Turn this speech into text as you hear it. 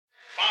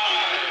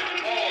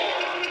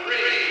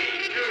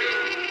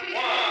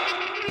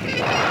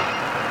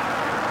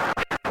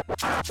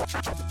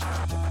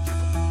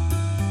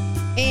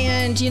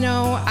And,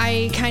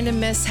 I kind of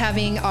miss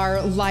having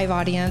our live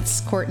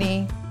audience,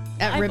 Courtney,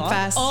 at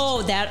RibFest.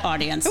 Oh, that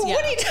audience. Yeah.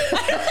 What are you doing?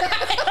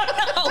 I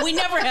don't know. We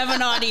never have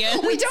an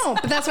audience. We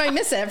don't, but that's why I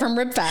miss it from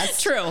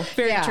RibFest. True.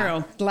 Very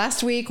true.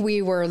 Last week,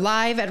 we were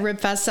live at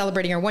RibFest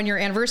celebrating our 1-year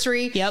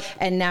anniversary. Yep.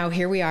 And now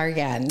here we are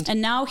again.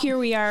 And now here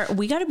we are.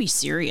 We got to be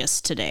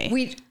serious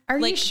today. Are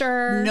you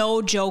sure?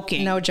 No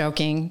joking. No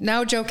joking.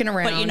 No joking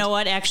around. But you know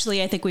what?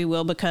 Actually, I think we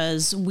will,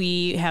 because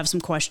we have some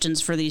questions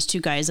for these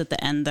two guys at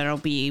the end that'll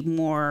be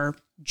more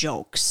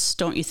jokes,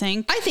 don't you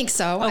think? I think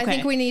so. Okay. I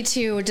think we need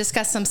to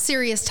discuss some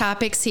serious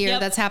topics here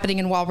that's happening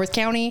in Walworth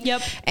County.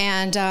 Yep.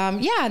 And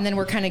and then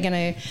we're kind of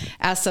going to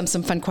ask them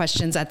some fun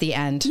questions at the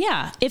end.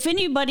 Yeah. If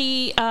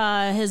anybody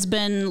has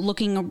been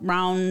looking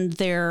around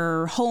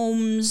their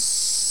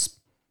homes,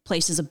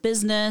 places of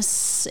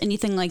business,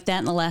 anything like that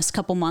in the last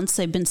couple months,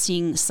 they've been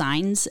seeing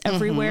signs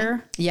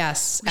everywhere. Mm-hmm.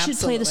 Yes, we should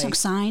play the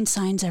song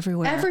Signs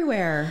Everywhere.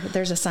 Everywhere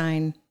there's a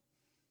sign.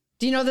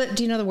 Do you know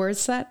the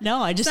words to that? No,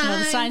 I just know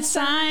the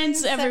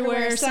signs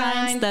everywhere.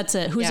 Signs. That's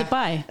it. Who's it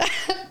by?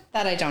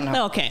 That I don't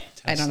know. Okay.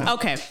 I don't know.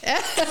 Okay.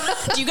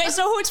 Do you guys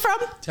know who it's from?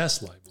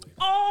 Tesla, I believe.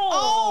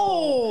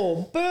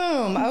 Oh,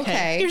 boom.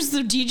 Okay. Here's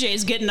the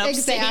DJs getting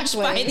upstaged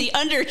by the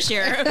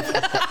Undersheriff.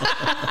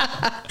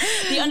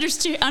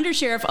 The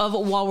Undersheriff of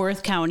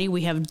Walworth County.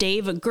 We have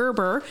Dave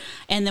Gerber,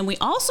 and then we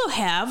also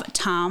have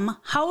Tom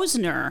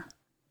Hausner.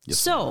 Yes,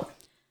 so,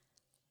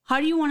 how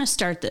do you want to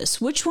start this?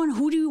 Who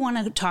do you want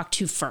to talk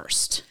to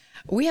first?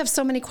 We have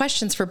so many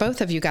questions for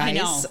both of you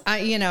guys.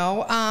 I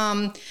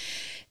know.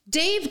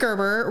 Dave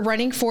Gerber,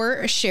 running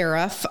for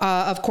sheriff.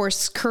 Of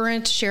course,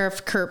 current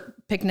Sheriff Kurt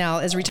Picknell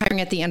is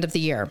retiring at the end of the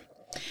year.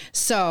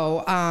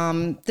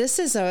 So this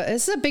is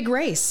a big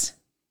race.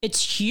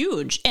 It's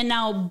huge. And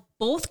now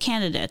both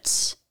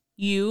candidates,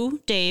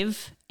 you,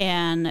 Dave,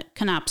 and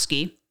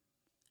Konopski,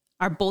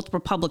 are both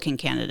Republican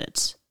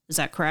candidates. Is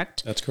that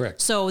correct? That's correct.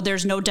 So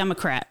there's no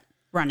Democrat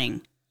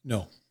running?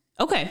 No.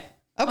 Okay.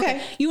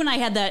 You and I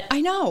had that.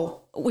 I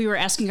know. We were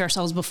asking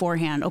ourselves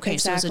beforehand. Okay,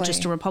 exactly. So is it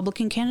just a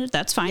Republican candidate?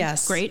 That's fine.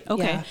 Yes. Great.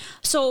 Okay. Yeah.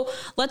 So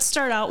let's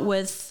start out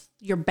with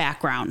your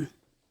background.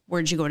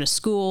 Where'd you go to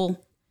school,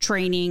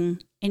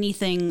 training,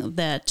 anything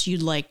that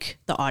you'd like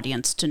the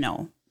audience to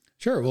know?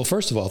 Sure. Well,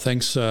 first of all,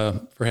 thanks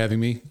for having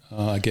me.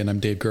 Again, I'm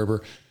Dave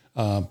Gerber.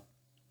 I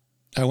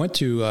went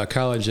to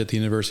college at the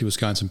University of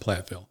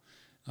Wisconsin-Platteville.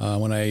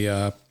 When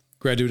I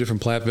graduated from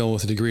Platteville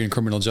with a degree in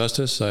criminal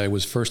justice, I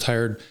was first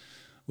hired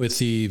with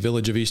the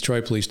Village of East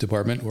Troy Police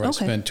Department, where I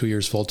spent 2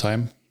 years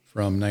full-time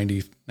from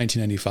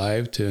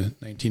 1995 to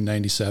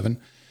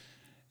 1997.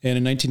 And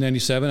in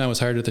 1997, I was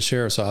hired at the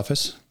Sheriff's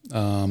Office.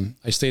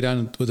 I stayed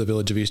on with the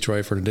Village of East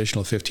Troy for an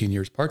additional 15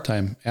 years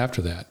part-time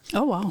after that.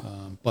 Oh, wow.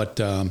 But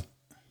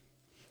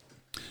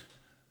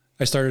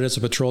I started as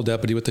a patrol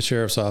deputy with the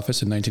Sheriff's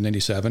Office in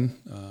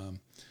 1997.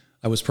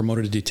 I was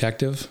promoted to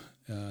detective.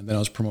 Then I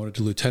was promoted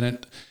to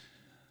lieutenant.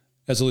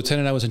 As a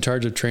lieutenant, I was in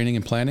charge of training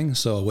and planning.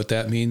 So what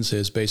that means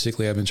is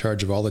basically I'm in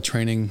charge of all the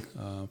training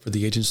for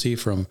the agency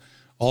from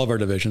all of our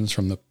divisions,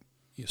 from the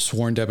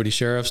sworn deputy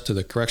sheriffs to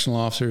the correctional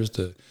officers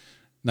to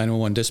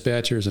 911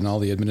 dispatchers and all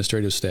the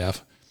administrative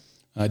staff.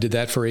 I did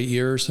that for 8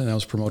 years, and I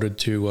was promoted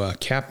to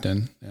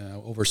captain.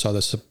 Oversaw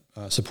the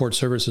support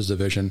services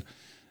division.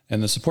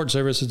 And the support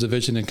services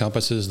division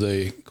encompasses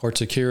the court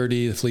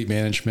security, the fleet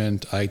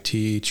management,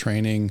 IT,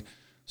 training,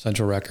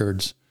 central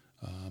records,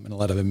 and a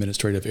lot of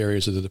administrative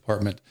areas of the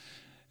department.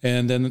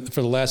 And then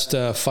for the last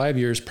 5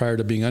 years prior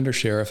to being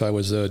undersheriff, I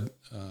was a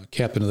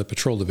captain of the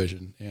patrol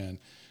division. And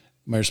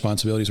my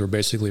responsibilities were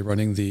basically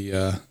running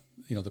the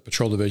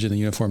patrol division, the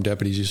uniformed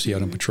deputies you see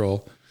out on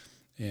patrol.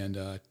 And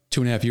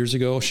 2.5 years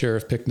ago,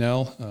 Sheriff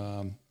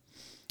Picknell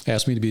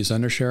asked me to be his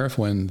undersheriff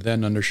when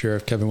then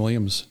Undersheriff Kevin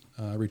Williams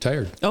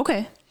retired.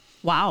 Okay.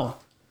 Wow.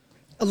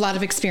 A lot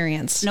of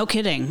experience. No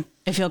kidding.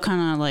 I feel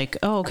kind of like,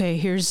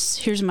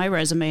 here's my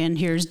resume and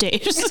here's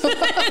Dave's. It's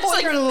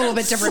like a little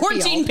bit different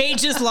 14 field.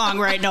 pages long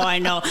right now, I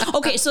know.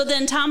 Okay, so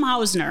then Tom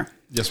Hausner.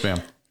 Yes,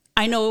 ma'am.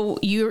 I know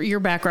your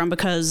background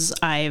because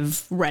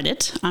I've read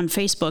it on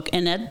Facebook,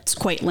 and it's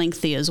quite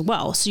lengthy as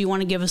well. So you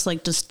want to give us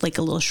just a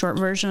little short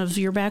version of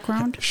your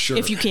background? Sure.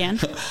 If you can.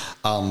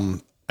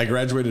 I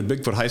graduated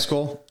Bigfoot High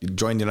School,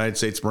 joined the United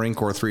States Marine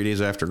Corps 3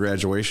 days after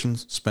graduation,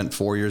 spent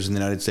 4 years in the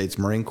United States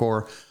Marine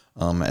Corps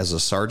as a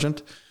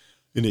sergeant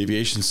in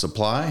aviation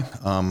supply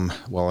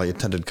while I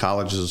attended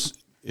college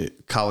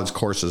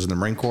courses in the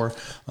Marine Corps.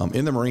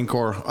 In the Marine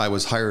Corps, I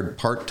was hired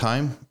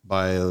part-time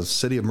by the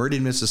city of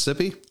Meridian,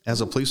 Mississippi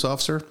as a police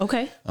officer.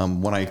 Okay.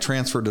 When I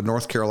transferred to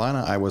North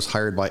Carolina, I was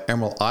hired by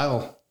Emerald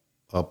Isle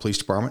Police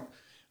Department.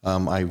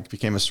 I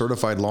became a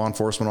certified law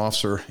enforcement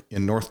officer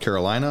in North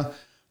Carolina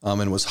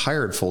and was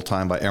hired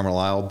full-time by Emerald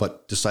Isle,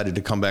 but decided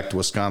to come back to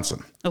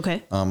Wisconsin.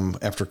 Okay.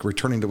 After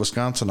returning to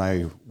Wisconsin,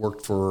 I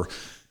worked for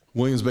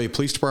Williams Bay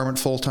Police Department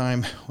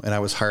full-time, and I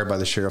was hired by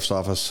the Sheriff's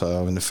Office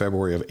in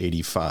February of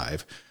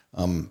 '85.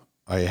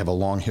 I have a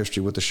long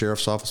history with the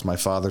Sheriff's Office. My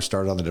father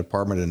started on the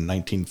department in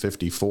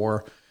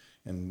 1954,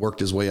 and worked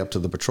his way up to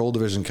the patrol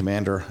division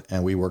commander.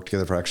 And we worked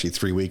together for actually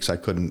 3 weeks. I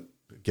couldn't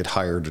get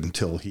hired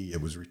until he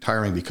was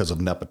retiring because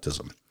of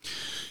nepotism.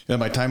 In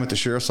my time at the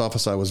sheriff's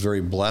office, I was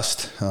very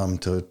blessed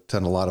to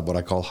attend a lot of what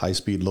I call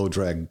high-speed,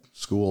 low-drag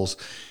schools.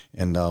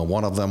 And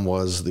one of them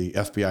was the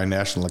FBI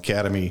National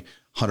Academy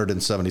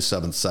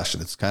 177th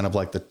session. It's kind of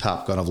like the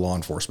Top Gun of law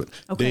enforcement.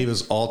 Okay. Dave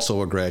is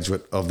also a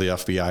graduate of the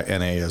FBI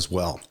NA as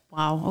well.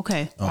 Wow.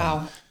 Okay.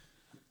 Wow.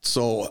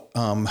 So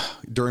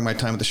during my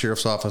time at the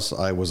sheriff's office,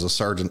 I was a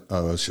sergeant,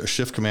 a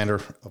shift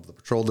commander of the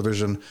patrol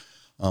division.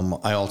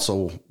 I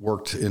also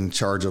worked in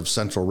charge of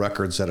central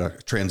records at a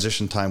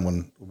transition time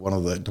when one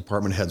of the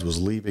department heads was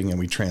leaving, and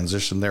we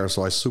transitioned there.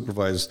 So I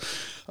supervised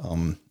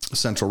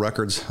central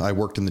records. I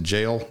worked in the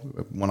jail.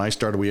 When I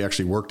started, we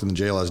actually worked in the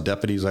jail as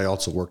deputies. I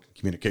also worked in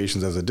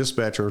communications as a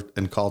dispatcher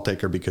and call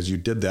taker, because you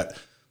did that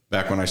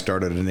back when I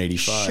started in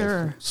 85.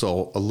 Sure.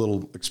 So a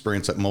little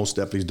experience that most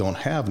deputies don't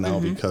have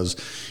now, because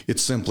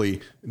it's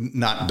simply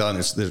not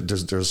done.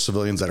 There's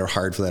civilians that are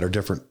hired for that, or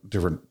different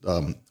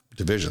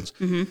divisions.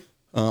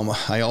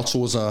 I also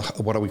was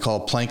what we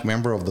call a plank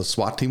member of the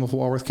SWAT team of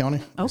Walworth County.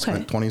 Okay. I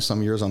spent 20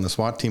 some years on the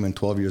SWAT team and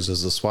 12 years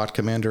as the SWAT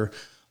commander,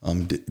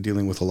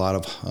 dealing with a lot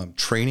of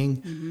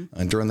training.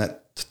 And during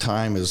that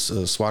time as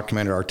SWAT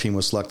commander, our team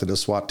was selected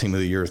as SWAT team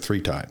of the year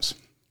 3 times.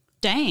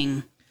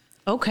 Dang.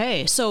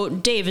 Okay. So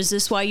Dave, is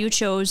this why you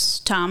chose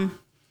Tom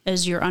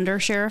as your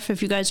undersheriff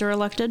if you guys are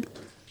elected?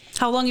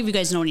 How long have you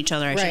guys known each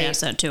other? I should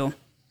ask that too.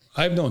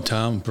 I've known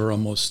Tom for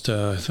almost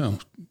 30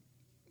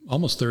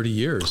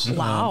 years.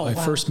 Wow. I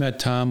first met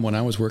Tom when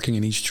I was working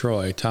in East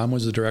Troy. Tom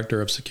was the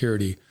director of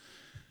security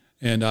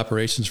and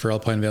operations for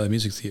Alpine Valley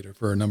Music Theater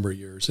for a number of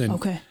years.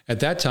 And at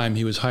that time,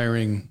 he was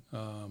hiring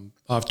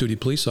off-duty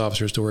police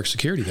officers to work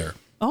security there.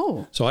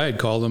 Oh. So I had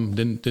called him,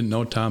 didn't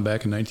know Tom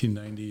back in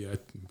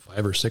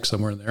 1995 or 6,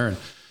 somewhere in there. And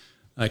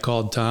I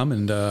called Tom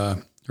and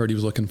heard he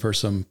was looking for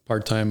some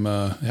part-time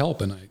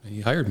help, and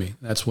he hired me.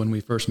 That's when we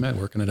first met,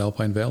 working at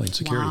Alpine Valley in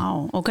security.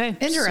 Wow. Okay.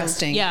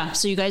 Interesting.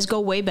 So you guys go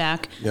way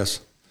back.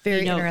 Yes.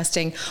 Very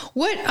interesting.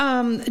 What,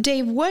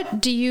 Dave,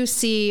 what do you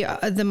see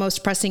the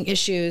most pressing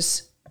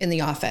issues in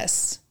the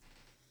office?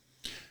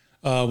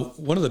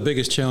 One of the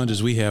biggest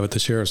challenges we have at the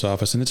sheriff's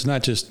office, and it's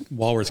not just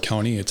Walworth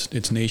County,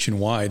 it's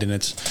nationwide, and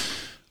it's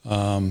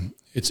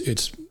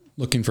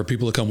looking for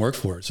people to come work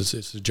for us.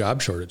 It's a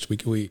job shortage.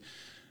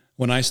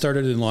 When I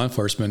started in law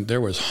enforcement,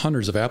 there was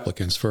hundreds of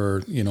applicants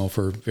for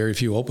very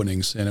few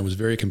openings, and it was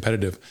very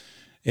competitive.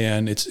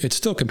 And it's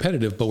still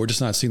competitive, but we're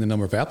just not seeing the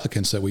number of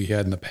applicants that we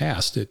had in the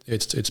past.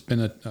 It's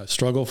been a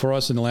struggle for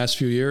us in the last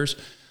few years.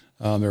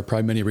 There are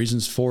probably many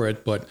reasons for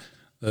it, but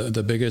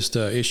the biggest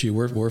issue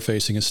we're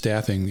facing is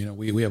staffing.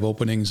 We have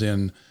openings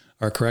in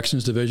our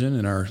corrections division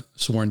and our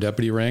sworn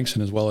deputy ranks,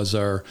 and as well as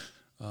our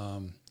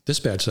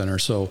dispatch center.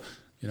 So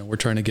we're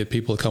trying to get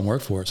people to come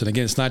work for us. And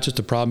again, it's not just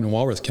a problem in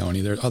Walworth County.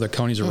 There are other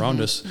counties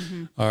around us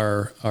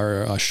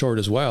are short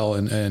as well,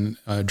 and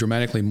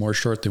dramatically more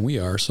short than we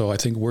are. So I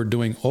think we're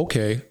doing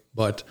okay,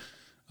 but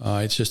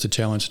it's just a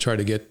challenge to try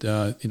to get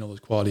those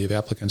quality of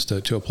applicants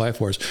to apply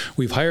for us.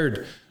 We've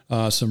hired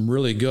some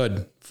really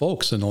good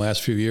folks in the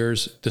last few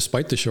years,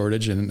 despite the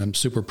shortage, and I'm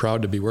super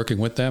proud to be working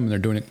with them.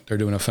 And they're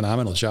doing a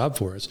phenomenal job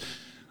for us.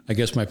 I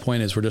guess my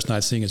point is we're just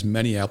not seeing as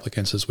many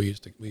applicants as we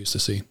used to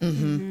see.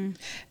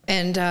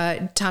 And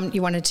Tom,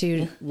 you wanted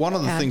to one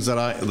of the things that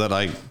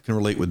I can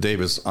relate with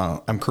Dave is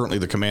I'm currently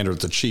the commander,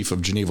 the chief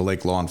of Geneva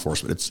Lake Law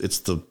Enforcement. It's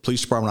the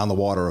police department on the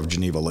water of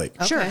Geneva Lake.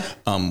 Sure.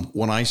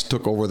 When I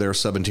took over there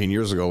 17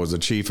 years ago as the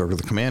chief or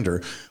the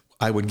commander,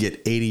 I would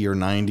get 80 or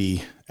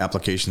 90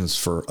 applications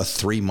for a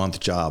 3-month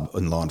job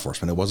in law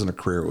enforcement. It wasn't a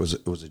career;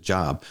 it was a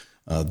job.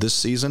 This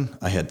season,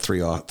 I had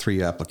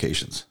three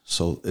applications.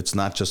 So it's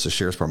not just the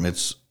sheriff's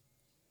department;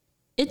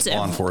 it's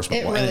law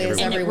enforcement. It really is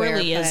everywhere. It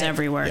really is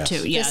everywhere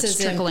too. Yeah, this it's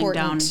is trickling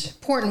down.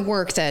 Important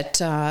work that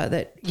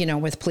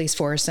with police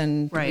force,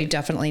 and we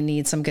definitely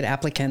need some good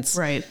applicants.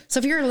 Right. So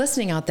if you're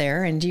listening out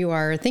there and you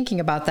are thinking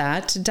about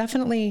that,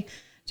 definitely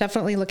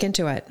look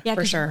into it. Yeah,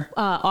 for sure.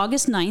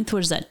 August 9th,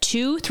 what is that?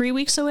 3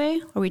 weeks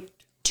away? Are we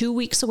 2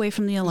 weeks away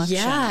from the election?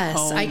 Yes.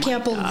 Oh, I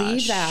can't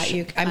believe that.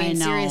 I mean,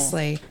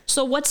 seriously.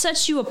 So what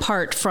sets you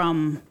apart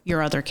from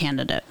your other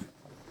candidate?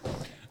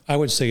 I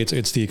would say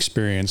it's the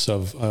experience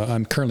of,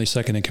 I'm currently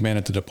second in command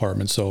at the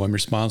department. So I'm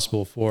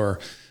responsible for,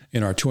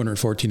 our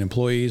 214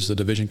 employees. The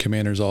division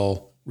commanders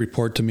all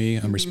report to me.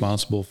 I'm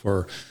responsible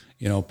for,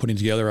 putting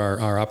together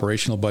our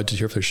operational budget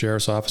here for the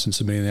sheriff's office and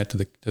submitting that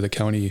to the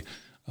county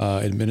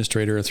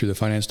administrator through the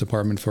finance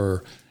department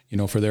for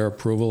their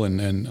approval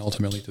and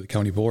ultimately to the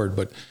county board.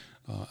 But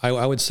I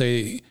would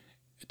say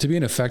to be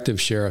an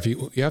effective sheriff,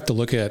 you have to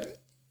look at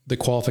the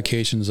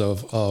qualifications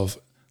of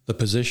the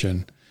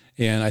position.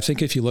 And I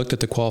think if you looked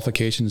at the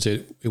qualifications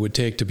it would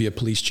take to be a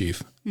police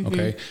chief,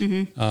 okay,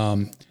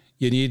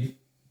 you need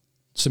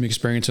some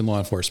experience in law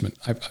enforcement.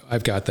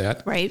 I've got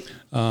that. Right.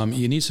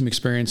 You need some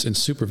experience in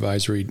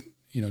supervisory,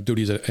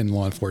 duties in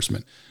law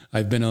enforcement.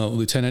 I've been a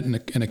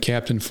lieutenant and a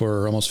captain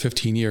for almost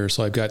 15 years,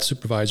 so I've got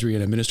supervisory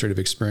and administrative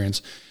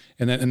experience.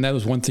 And that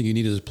was one thing you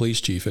need as a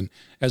police chief. And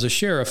as a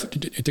sheriff,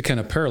 to kind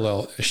of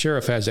parallel, a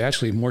sheriff has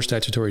actually more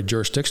statutory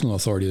jurisdictional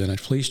authority than a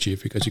police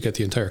chief because you get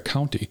the entire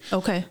county.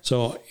 Okay.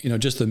 So,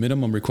 just the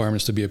minimum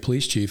requirements to be a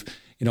police chief,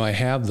 I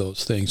have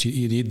those things.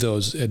 You need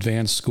those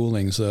advanced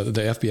schoolings,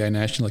 the FBI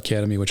National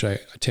Academy, which I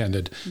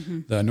attended,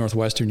 the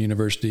Northwestern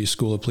University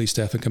School of Police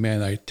Staff and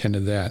Command, I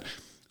attended that.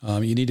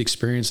 You need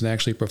experience in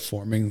actually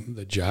performing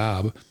the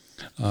job.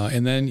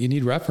 And then you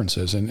need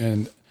references.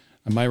 And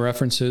my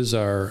references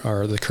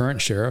are the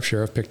current sheriff,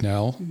 Sheriff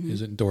Picknell,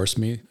 has endorsed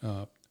me.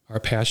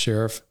 Our past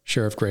sheriff,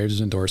 Sheriff Graves,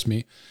 has endorsed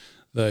me.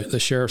 The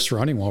sheriffs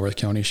surrounding Walworth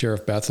County,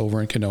 Sheriff Beth over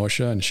in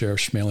Kenosha and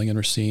Sheriff Schmeling in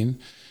Racine,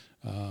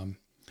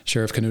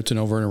 Sheriff Knutson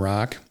over in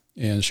Iraq,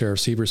 and Sheriff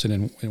Severson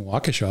in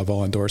Waukesha have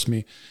all endorsed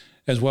me,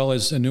 as well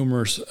as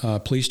numerous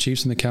police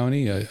chiefs in the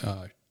county,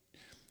 the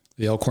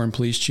Elkhorn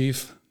Police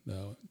Chief,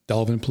 the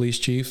Delvin Police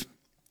Chief,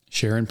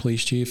 Sharon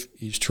Police Chief,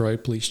 East Troy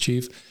Police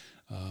Chief,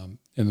 and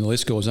the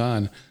list goes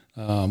on.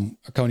 Our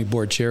county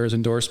board chair has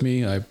endorsed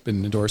me. I've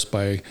been endorsed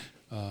by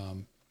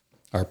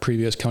our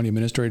previous county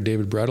administrator,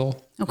 David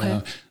Brettel.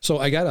 Okay. So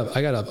I got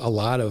a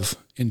lot of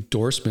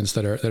endorsements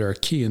that are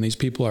key, and these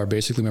people are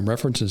basically my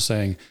references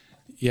saying,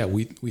 yeah,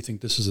 we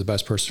think this is the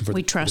best person for the job.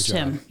 We trust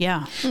him.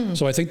 Yeah.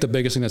 So I think the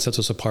biggest thing that sets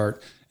us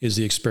apart is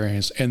the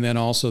experience, and then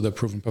also the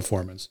proven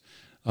performance.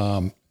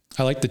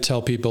 I like to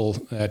tell people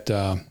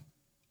that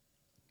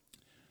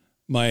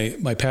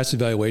my past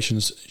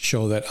evaluations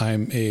show that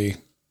I'm a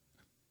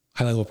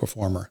high-level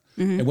performer.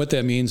 And what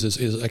that means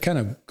is I kind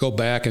of go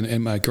back,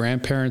 and my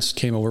grandparents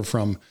came over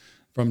from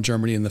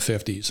Germany in the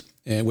 50s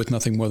and with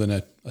nothing more than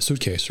a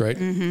suitcase, right?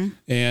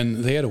 And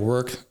they had to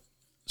work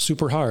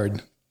super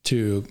hard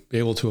to be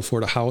able to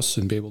afford a house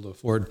and be able to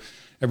afford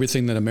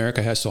everything that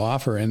America has to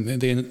offer. And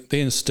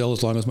they instill,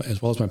 as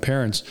well as my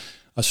parents,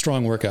 a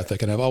strong work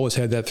ethic. And I've always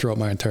had that throughout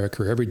my entire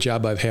career. Every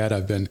job I've had,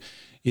 I've been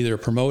either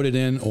promoted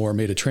in or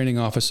made a training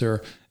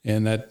officer.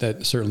 And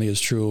that certainly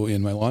is true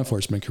in my law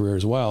enforcement career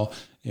as well.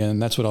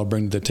 And that's what I'll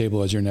bring to the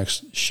table as your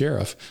next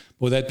sheriff.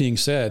 But with that being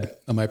said,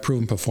 my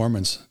proven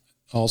performance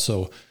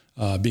also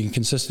being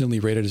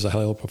consistently rated as a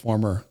high-level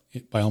performer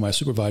by all my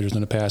supervisors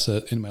in the past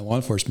in my law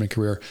enforcement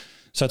career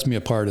sets me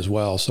apart as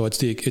well. So it's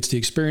the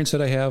experience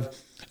that I have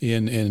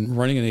in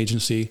running an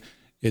agency.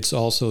 It's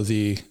also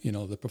the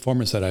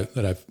performance that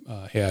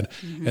I've had,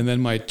 and then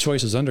my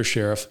choice as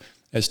undersheriff,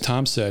 as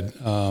Tom said,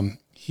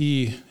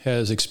 he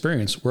has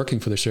experience working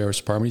for the sheriff's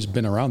department. He's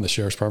been around the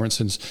sheriff's department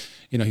since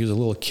he was a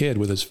little kid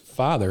with his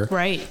father.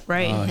 Right.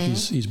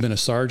 He's been a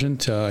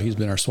sergeant. He's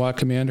been our SWAT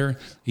commander.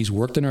 He's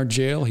worked in our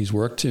jail. He's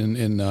worked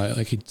in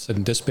like he said,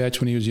 in dispatch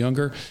when he was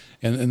younger.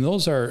 And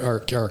those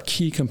are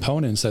key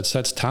components that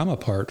sets Tom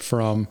apart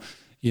from,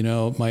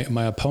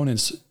 my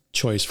opponent's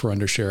choice for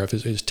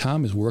undersheriff is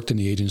Tom has worked in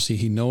the agency.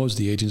 He knows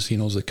the agency, he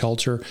knows the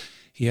culture.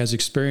 He has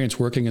experience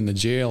working in the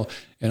jail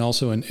and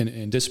also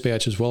in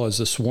dispatch as well as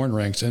the sworn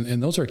ranks.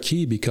 And those are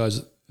key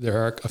because there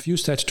are a few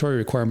statutory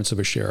requirements of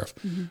a sheriff.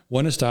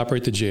 One is to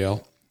operate the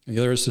jail, and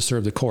the other is to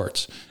serve the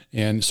courts.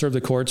 And serve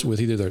the courts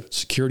with either the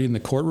security in the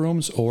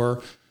courtrooms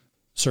or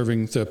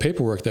serving the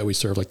paperwork that we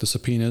serve, like the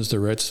subpoenas, the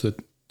writs, the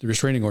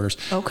restraining orders.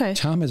 Okay.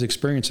 Tom has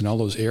experience in all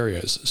those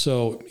areas.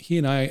 So he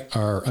and I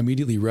are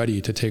immediately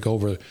ready to take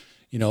over,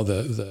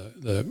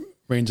 the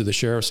reins of the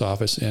sheriff's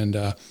office.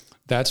 And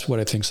that's what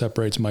I think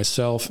separates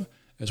myself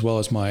as well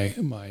as my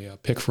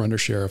pick for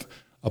undersheriff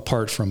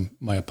apart from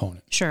my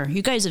opponent. Sure.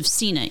 You guys have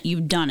seen it.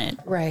 You've done it.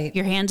 Right.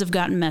 Your hands have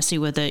gotten messy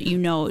with it.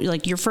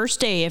 Like your first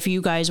day, if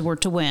you guys were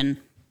to win,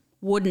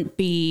 wouldn't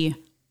be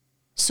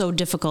so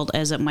difficult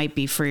as it might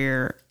be for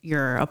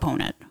your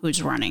opponent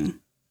who's running.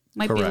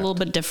 Might be a little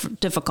bit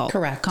difficult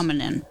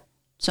coming in.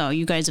 So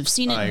you guys have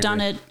seen it,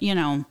 done it,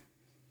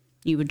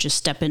 you would just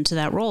step into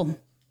that role.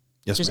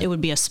 Yes, it would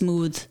be a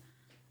smooth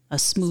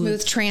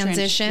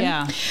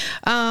transition.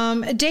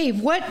 Dave,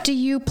 what do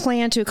you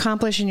plan to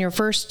accomplish in your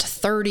first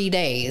 30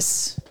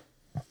 days?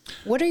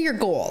 What are your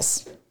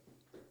goals?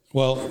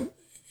 Well,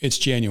 it's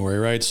January,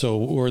 right? So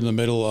we're in the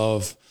middle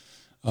of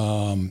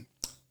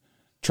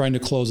trying to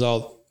close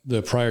out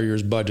the prior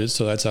year's budget.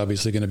 So that's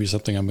obviously going to be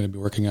something I'm going to be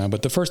working on.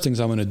 But the first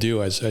things I'm going to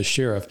do as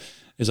sheriff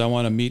is I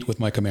want to meet with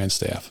my command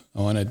staff.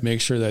 I want to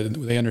make sure that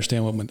they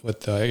understand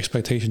what the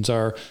expectations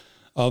are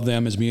of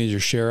them as me as your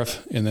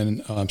sheriff, and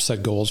then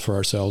set goals for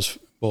ourselves,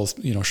 both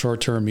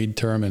short-term,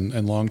 mid-term,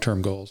 and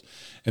long-term goals,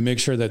 and make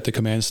sure that the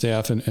command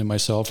staff and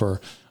myself are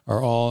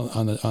all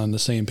on the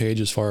same page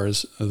as far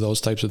as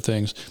those types of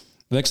things.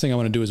 The next thing I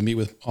want to do is meet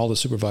with all the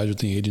supervisors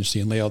in the agency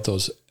and lay out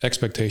those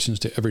expectations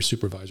to every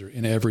supervisor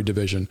in every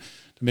division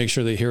to make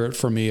sure they hear it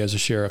from me as a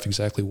sheriff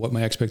exactly what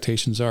my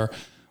expectations are,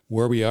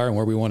 where we are, and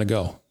where we want to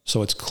go.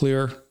 So it's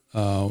clear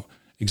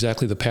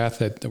exactly the path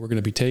that we're going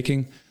to be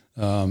taking.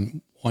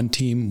 One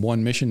team,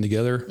 one mission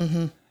together.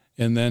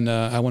 And then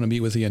I want to meet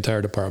with the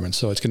entire department.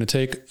 So it's going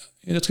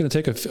to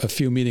take a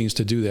few meetings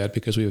to do that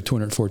because we have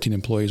 214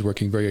 employees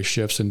working various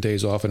shifts and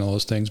days off and all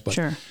those things. But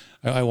sure.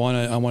 I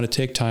want to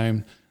take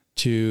time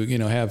to,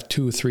 have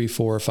 2, 3,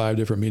 4, or 5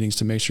 different meetings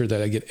to make sure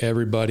that I get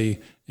everybody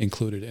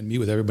included and meet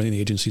with everybody in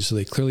the agency so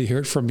they clearly hear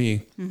it from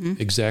me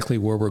exactly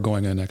where we're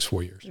going in the next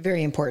 4 years.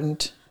 Very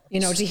important,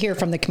 to hear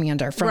from the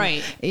commander,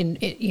 in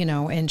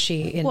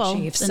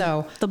chief.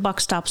 So the buck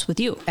stops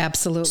with you.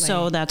 Absolutely.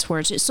 So that's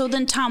where it's. So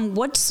then, Tom,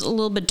 what's a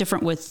little bit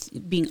different with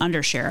being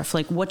undersheriff?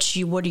 Like, what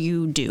do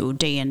you do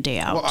day in, day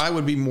out? Well, I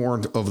would be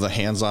more of the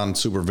hands-on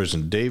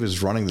supervision. Dave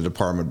is running the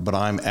department, but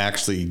I'm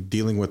actually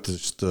dealing with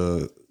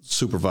the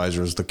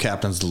supervisors, the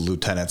captains, the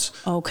lieutenants.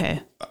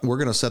 Okay. We're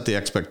going to set the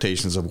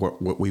expectations of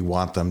what we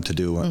want them to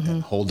do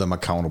and hold them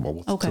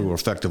accountable through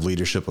effective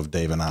leadership of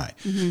Dave and I.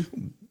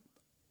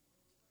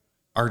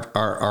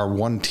 Our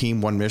one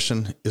team, one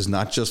mission is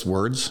not just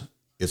words.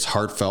 It's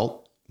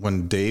heartfelt.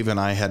 When Dave and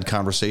I had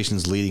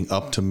conversations leading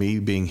up to me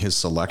being his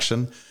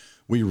selection,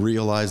 we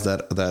realized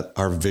that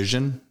our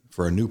vision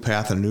for a new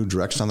path and a new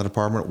direction on the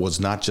department was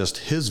not just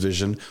his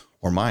vision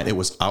or mine. It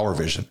was our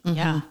vision.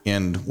 Yeah.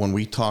 And when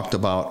we talked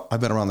about,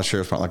 I've been around the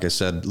sheriff's department, like I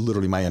said,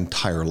 literally my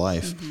entire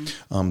life.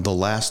 The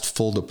last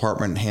full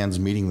department hands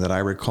meeting that I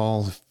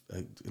recall,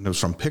 and it was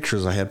from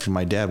pictures I had from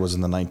my dad, was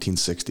in the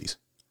 1960s.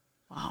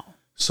 Wow.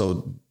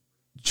 So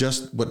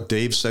just what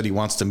Dave said, he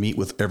wants to meet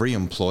with every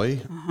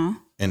employee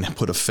and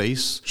put a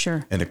face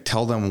and to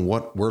tell them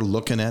what we're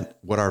looking at,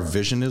 what our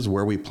vision is,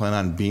 where we plan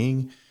on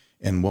being,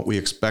 and what we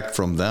expect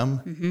from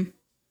them.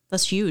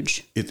 That's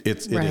huge. It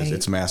is.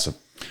 It's massive.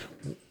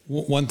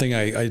 One thing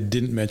I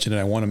didn't mention,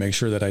 and I want to make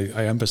sure that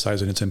I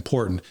emphasize, and it's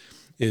important,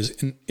 is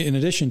in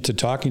addition to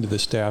talking to the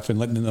staff and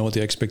letting them know what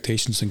the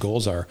expectations and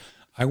goals are,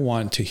 I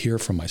want to hear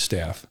from my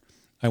staff.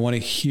 I want to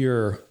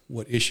hear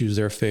what issues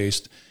they're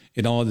faced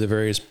in all of the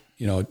various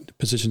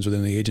positions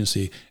within the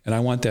agency, and I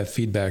want that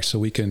feedback so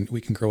we can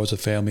grow as a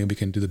family and we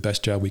can do the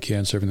best job we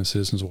can serving the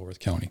citizens of Walworth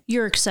County.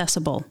 You're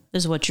accessible,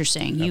 is what you're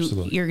saying.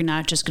 Absolutely. You're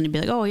not just going to be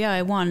like, oh yeah,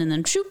 I won, and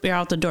then shoot, you're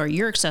out the door.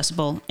 You're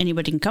accessible.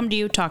 Anybody can come to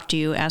you, talk to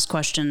you, ask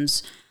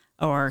questions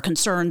or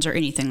concerns or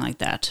anything like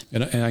that.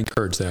 And I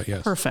encourage that.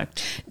 Yes.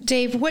 Perfect.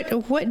 Dave,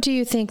 what do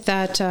you think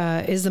that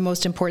is the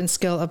most important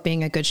skill of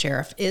being a good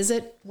sheriff? Is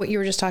it what you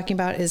were just talking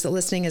about? Is it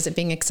listening? Is it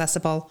being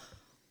accessible?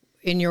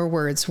 In your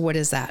words, what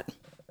is that?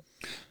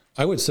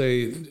 I would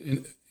say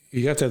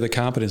you have to have the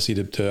competency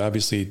to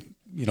obviously,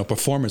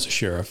 perform as a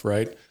sheriff,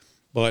 right?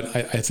 But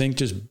I think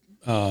just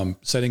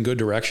setting good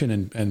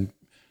direction and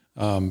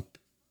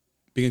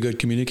being a good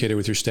communicator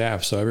with your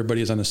staff so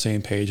everybody is on the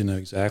same page and know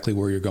exactly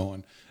where you're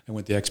going and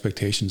what the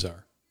expectations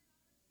are.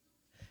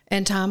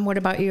 And Tom, what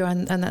about you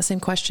on that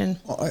same question?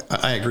 Well,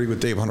 I agree with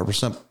Dave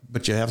 100%,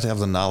 but you have to have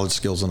the knowledge,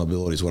 skills, and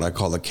abilities, what I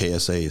call the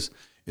KSAs,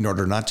 in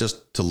order not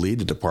just to lead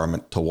the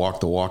department, to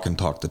walk the walk and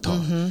talk the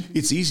talk.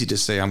 It's easy to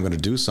say, I'm going to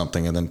do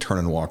something and then turn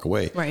and walk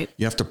away. Right.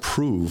 You have to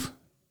prove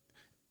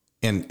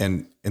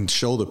and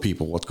show the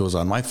people what goes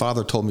on. My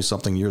father told me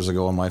something years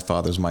ago, and my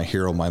father's my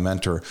hero, my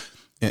mentor,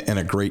 and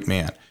a great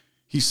man.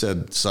 He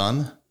said,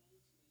 son,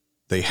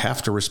 they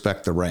have to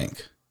respect the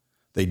rank.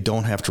 They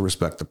don't have to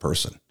respect the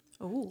person.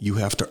 Ooh. You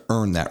have to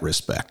earn that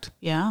respect.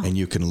 Yeah. And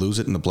you can lose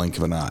it in the blink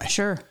of an eye.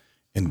 Sure.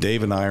 And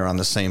Dave and I are on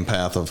the same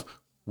path of,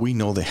 we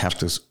know they have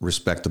to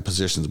respect the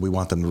positions. We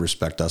want them to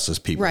respect us as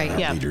people in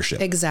our leadership.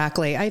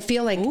 Exactly. I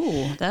feel like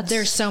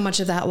there's so much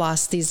of that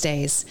lost these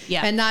days.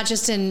 Yeah. And not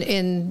just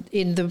in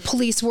the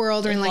police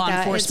world or anything like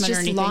that. It's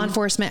just law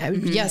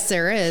enforcement. Yes,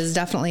 there is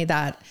definitely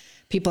that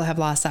people have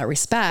lost that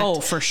respect. Oh,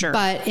 for sure.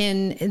 But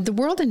in the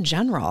world in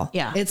general,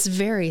 it's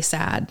very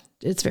sad.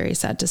 It's very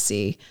sad to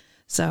see.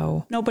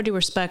 So nobody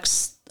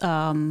respects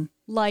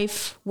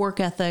life, work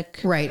ethic.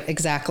 Right.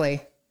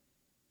 Exactly.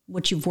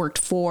 What you've worked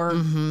for,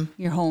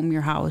 your home,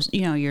 your house,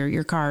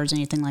 your cars,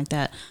 anything like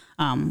that.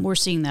 We're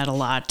seeing that a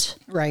lot.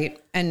 Right.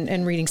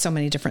 And reading so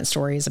many different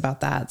stories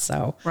about that.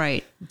 So,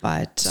 right.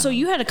 But, so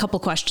you had a couple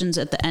questions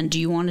at the end. Do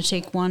you want to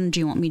take one?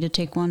 Do you want me to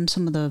take one?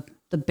 Some of the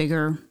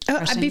bigger,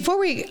 before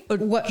we,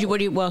 what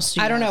do you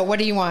I don't know. What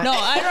do you want? No,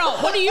 I don't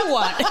know. What do you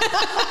want?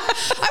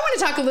 I want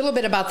to talk a little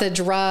bit about the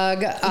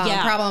drug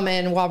problem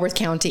in Walworth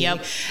County.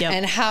 Yep.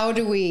 And how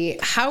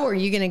are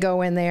you going to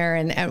go in there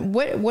and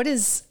what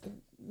is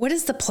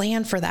the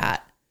plan for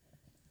that?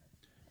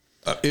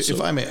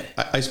 If I may,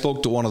 I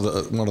spoke to one of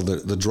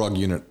the drug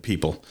unit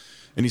people,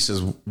 and he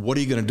says, "What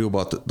are you going to do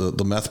about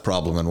the meth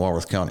problem in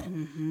Walworth County?"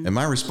 And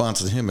my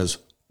response to him is,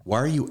 "Why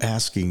are you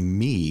asking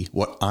me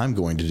what I'm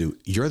going to do?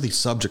 You're the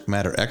subject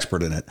matter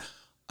expert in it.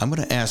 I'm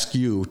going to ask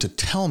you to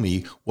tell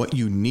me what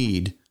you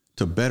need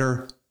to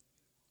better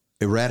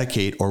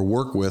eradicate or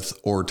work with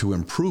or to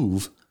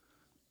improve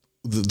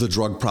the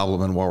drug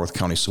problem in Walworth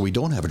County, so we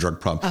don't have a drug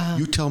problem.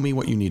 You tell me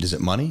what you need. Is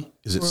it money?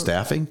 Is it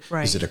staffing?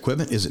 Right. Is it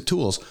equipment? Is it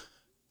tools?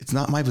 It's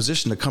not my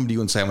position to come to you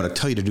and say, I'm going to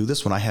tell you to do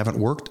this when I haven't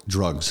worked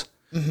drugs.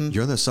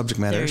 You're the subject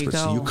matter expert,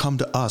 so you come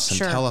to us and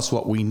tell us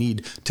what we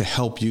need to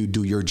help you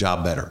do your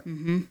job better.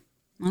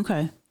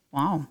 Okay.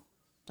 Wow.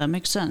 That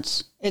makes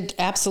sense. It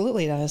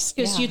absolutely does.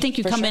 Because you think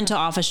you come into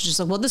office just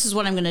like, well, this is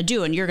what I'm going to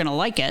do, and you're going to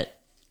like it.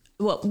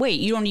 Well, wait,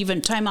 you don't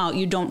even time out.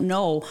 You don't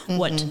know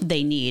what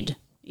they need.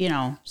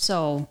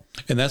 So.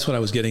 And that's what I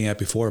was getting at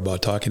before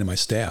about talking to my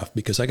staff,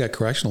 because I got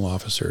correctional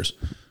officers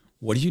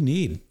what do you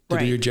need to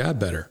do your job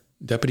better?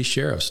 Deputy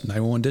sheriffs,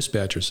 911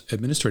 dispatchers,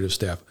 administrative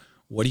staff.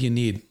 What do you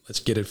need? Let's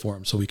get it for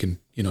them so we can,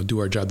 do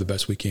our job the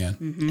best we can.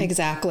 Mm-hmm.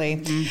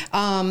 Exactly.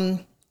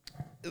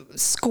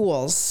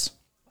 Schools.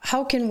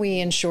 How can we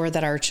ensure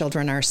that our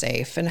children are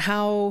safe, and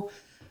how,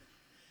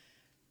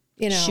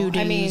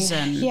 shootings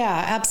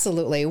yeah,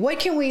 absolutely. What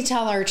can we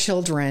tell our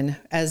children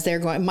as they're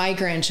going, my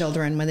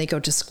grandchildren, when they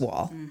go to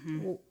school?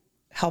 Mm-hmm.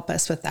 Help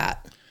us with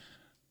that.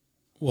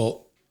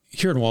 Well,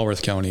 here in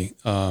Walworth County,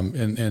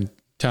 and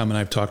Tom and I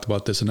have talked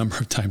about this a number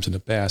of times in the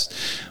past,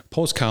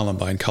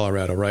 post-Columbine,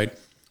 Colorado, right?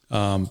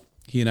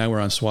 He and I were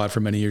on SWAT for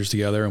many years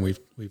together, and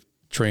we've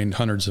trained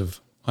hundreds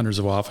of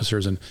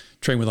officers and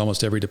trained with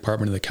almost every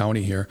department in the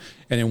county here.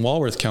 And in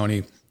Walworth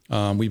County,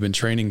 we've been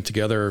training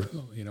together,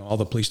 all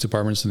the police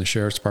departments and the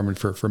sheriff's department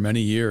for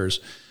many years.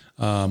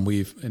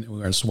 We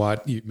were on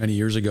SWAT many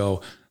years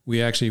ago.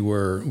 We actually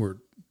were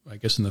I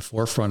guess in the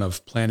forefront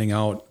of planning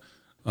out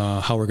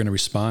how we're going to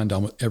respond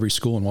to every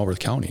school in Walworth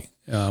County.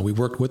 We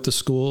worked with the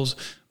schools.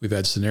 We've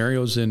had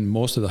scenarios in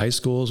most of the high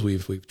schools.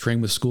 We've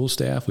trained with school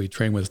staff. We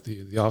trained with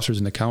the officers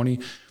in the county.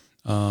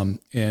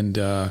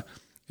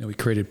 We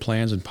created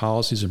plans and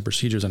policies and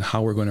procedures on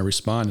how we're going to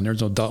respond. And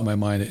there's no doubt in my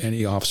mind that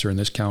any officer in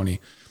this county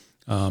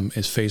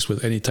is faced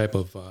with any type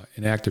of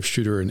an active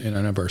shooter in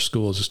any of our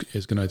schools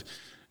is going to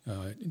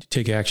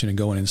take action and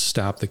go in and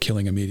stop the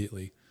killing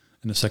immediately.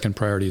 And the second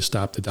priority is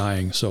stop the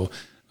dying. So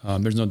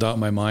there's no doubt in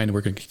my mind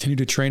we're going to continue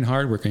to train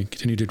hard. We're going to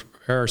continue to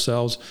prepare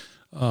ourselves.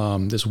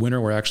 This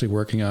winter, we're actually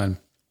working on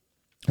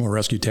more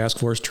rescue task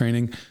force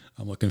training.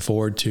 I'm looking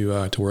forward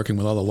to working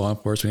with all the law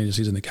enforcement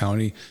agencies in the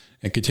county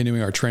and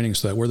continuing our training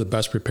so that we're the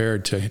best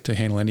prepared to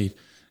handle any,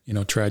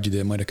 tragedy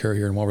that might occur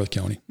here in Walworth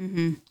County.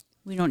 Mm-hmm.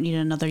 We don't need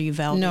another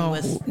Uvalde.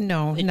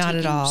 No, not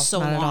at all. So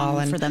not long at all.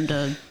 And for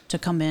them to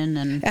come in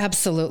and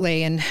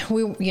absolutely. And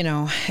we,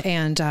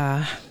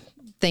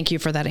 thank you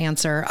for that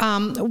answer.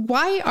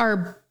 Why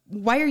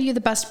are you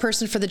the best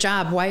person for the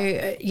job?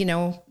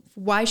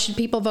 Why should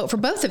people vote for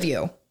both of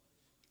you?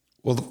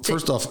 Well,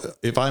 first off,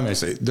 if I may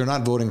say, they're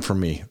not voting for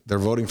me. They're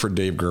voting for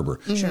Dave Gerber.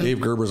 Mm-hmm.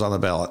 Dave Gerber's on the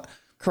ballot.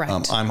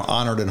 Correct. I'm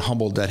honored and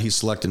humbled that he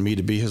selected me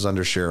to be his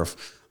undersheriff.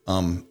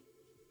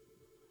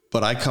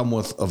 But I come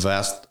with a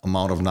vast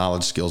amount of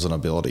knowledge, skills, and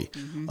ability.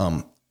 Mm-hmm.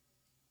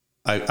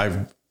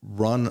 I've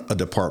run a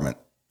department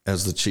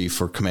as the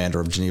chief or commander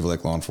of Geneva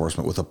Lake Law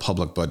Enforcement with a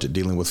public budget,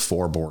 dealing with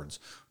 4 boards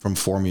from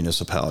 4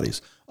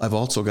 municipalities. I've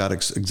also got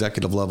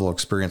executive level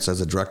experience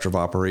as a director of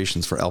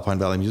operations for Alpine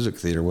Valley Music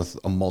Theater with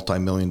a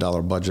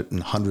multi-million-dollar budget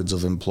and hundreds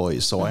of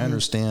employees. So I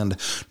understand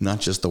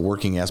not just the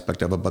working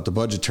aspect of it, but the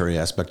budgetary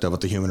aspect of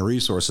it, the human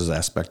resources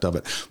aspect of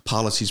it,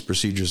 policies,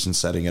 procedures, and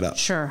setting it up.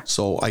 Sure.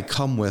 So I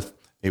come with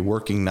a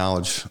working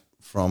knowledge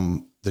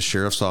from the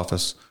sheriff's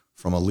office,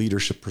 from a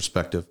leadership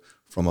perspective,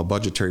 from a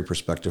budgetary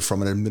perspective,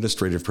 from an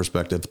administrative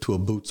perspective, to a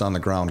boots on the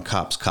ground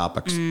cops,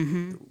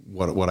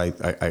 what I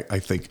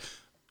think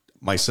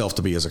myself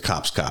to be as a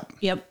cop's cop.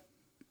 Yep.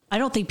 I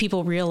don't think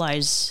people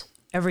realize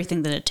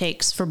everything that it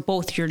takes for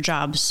both your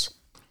jobs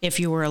if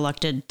you were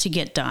elected to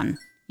get done.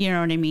 You know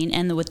what I mean?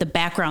 And with the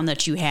background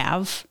that you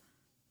have,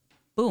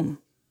 boom,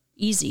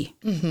 easy,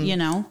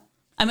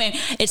 I mean,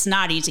 it's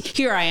not easy.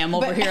 Here I am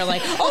over here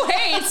like, oh,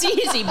 hey, it's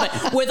easy.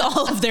 But with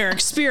all of their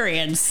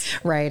experience.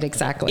 Right,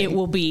 exactly. It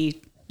will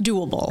be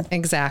doable.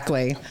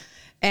 Exactly.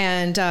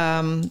 And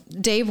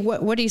Dave,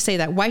 what do you say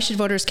that? Why should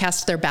voters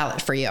cast their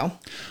ballot for you?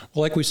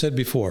 Well, like we said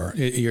before,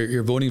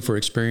 you're voting for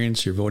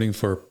experience. You're voting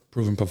for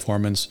proven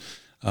performance.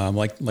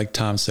 Like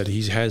Tom said,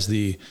 he has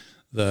the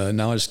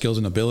knowledge, skills,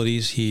 and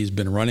abilities. He's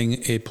been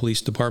running a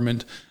police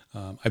department.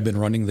 I've been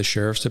running the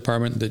sheriff's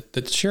department.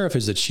 The sheriff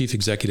is the chief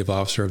executive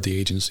officer of the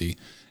agency,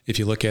 if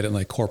you look at it in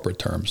like corporate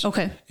terms.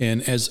 Okay.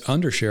 And as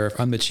undersheriff,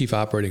 I'm the chief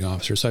operating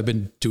officer. So I've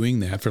been doing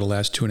that for the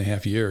last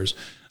 2.5 years.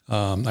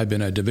 I've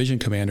been a division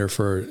commander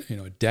for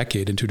a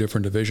decade in 2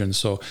 different divisions.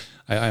 So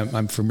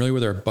I'm familiar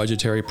with our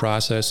budgetary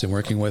process and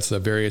working with the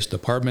various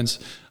departments.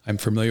 I'm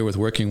familiar with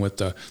working with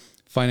the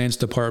finance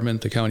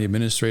department, the county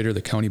administrator,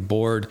 the county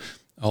board,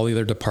 all the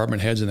other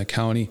department heads in the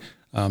county.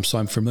 So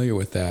I'm familiar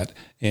with that.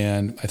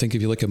 And I think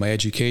if you look at my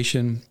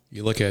education,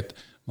 you look at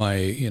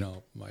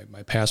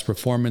my past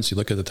performance, you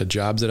look at the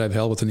jobs that I've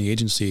held within the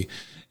agency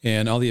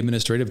and all the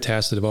administrative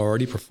tasks that I've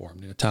already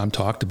performed. Tom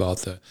talked about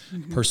the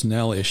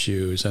personnel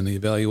issues and the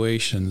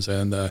evaluations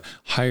and the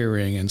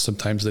hiring and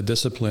sometimes the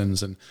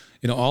disciplines and,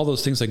 all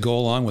those things that go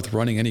along with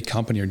running any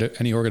company or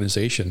any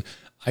organization.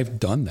 I've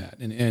done that.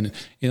 And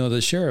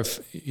the sheriff,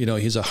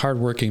 he's a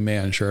hardworking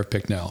man, Sheriff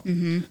Picknell.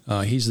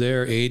 Mm-hmm. He's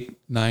there 8,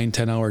 9,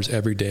 10 hours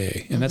every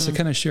day. And that's the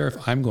kind of sheriff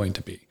I'm going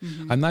to be.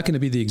 Mm-hmm. I'm not going to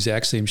be the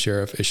exact same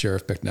sheriff as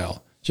Sheriff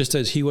Picknell, just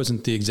as he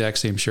wasn't the exact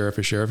same sheriff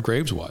as Sheriff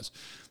Graves was.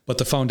 But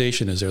the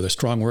foundation is there, the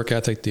strong work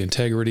ethic, the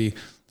integrity,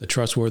 the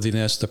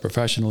trustworthiness, the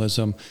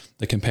professionalism,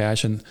 the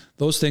compassion.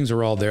 Those things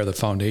are all there. The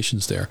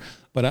foundation's there.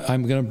 But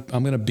I'm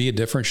gonna be a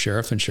different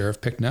sheriff than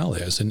Sheriff Picknell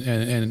is.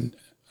 And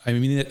I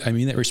mean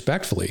it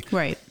respectfully.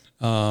 Right.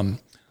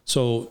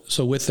 So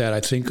with that,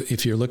 I think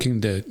if you're looking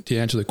to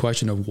answer the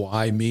question of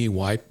why me,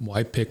 why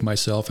pick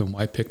myself and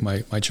why pick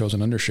my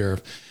chosen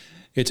undersheriff,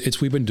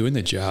 we've been doing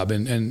the job.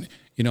 And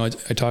you know, I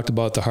talked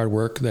about the hard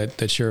work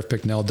that Sheriff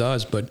Bicknell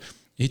does, but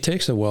he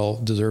takes a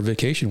well-deserved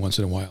vacation once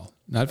in a while.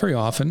 Not very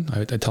often.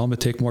 I tell him to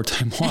take more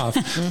time off,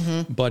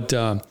 but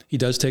he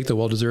does take the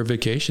well-deserved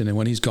vacation. And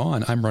when he's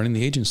gone, I'm running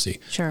the agency.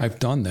 Sure. I've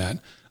done that.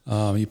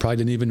 He probably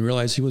didn't even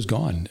realize he was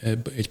gone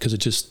because it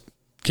just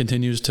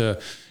continues to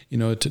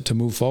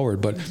move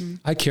forward. But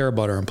I care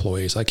about our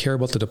employees. I care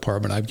about the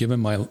department. I've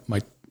given the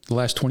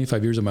last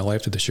 25 years of my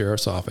life to the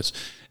sheriff's office,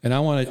 and I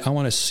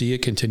want to see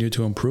it continue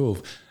to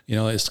improve. You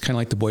know, it's kind of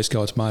like the Boy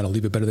Scouts motto: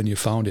 "Leave it better than you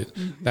found it."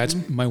 That's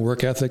my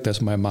work ethic. That's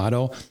my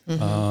motto.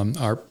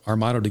 Our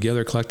motto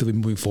together, collectively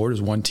moving forward,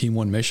 is one team,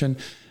 one mission.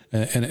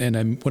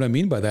 And what I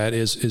mean by that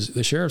is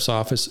the sheriff's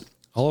office.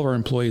 All of our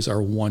employees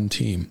are one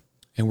team,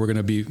 and we're going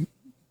to be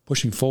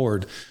pushing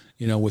forward,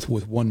 you know, with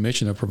one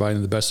mission of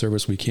providing the best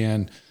service we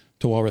can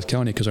to Walworth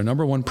County, because our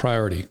number one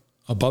priority,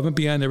 above and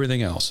beyond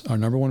everything else, our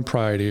number one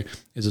priority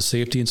is the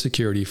safety and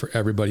security for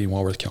everybody in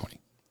Walworth County.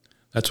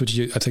 I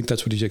think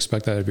that's what you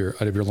expect out of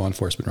your law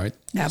enforcement, right?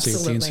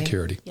 Absolutely. Safety and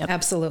security. Yep.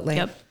 Absolutely.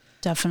 Yep.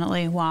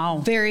 Definitely. Wow.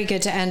 Very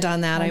good to end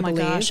on that, I believe.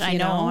 Oh my gosh, I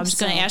know. I was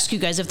going to ask you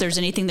guys if there's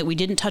anything that we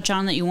didn't touch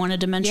on that you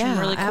wanted to mention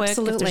really quick.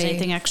 Absolutely. If there's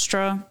anything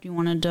extra you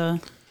wanted to...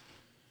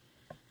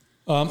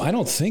 I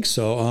don't think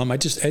so. I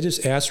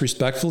just ask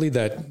respectfully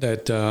that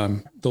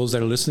those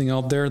that are listening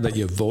out there, that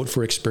you vote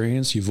for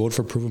experience, you vote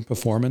for proven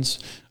performance,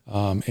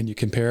 and you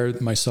compare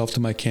myself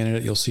to my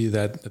candidate. You'll see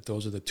that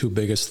those are the two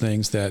biggest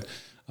things that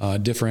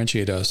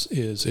differentiate us.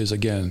 Is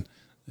again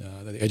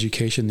the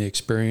education, the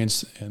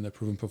experience, and the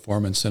proven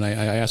performance. And I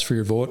ask for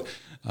your vote.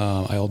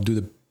 I'll do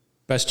the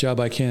best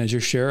job I can as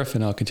your sheriff,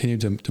 and I'll continue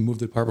to move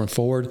the department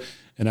forward.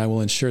 And I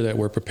will ensure that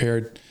we're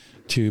prepared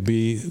to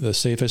be the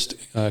safest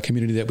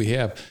community that we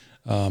have.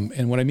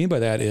 And what I mean by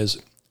that is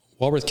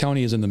Walworth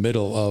County is in the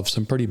middle of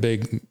some pretty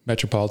big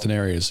metropolitan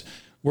areas.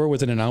 We're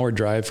within an hour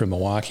drive from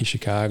Milwaukee,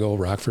 Chicago,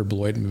 Rockford,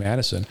 Beloit, and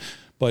Madison.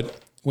 But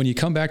when you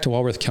come back to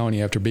Walworth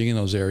County after being in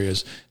those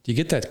areas, do you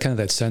get that kind of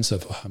that sense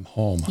of I'm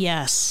home?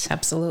 Yes,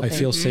 absolutely. I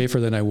feel safer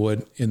than I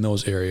would in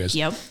those areas.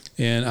 Yep.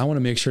 And I want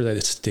to make sure that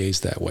it stays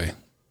that way.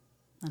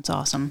 That's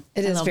awesome.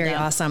 It is very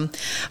awesome.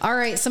 All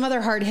right. Some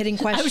other hard-hitting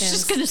questions. I was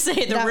just going to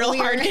say the real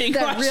hard-hitting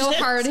questions. Real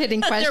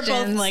hard-hitting questions.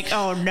 They're both like,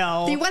 oh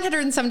no. The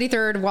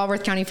 173rd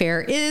Walworth County Fair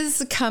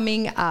is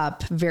coming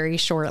up very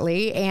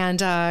shortly, and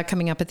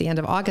coming up at the end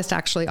of August,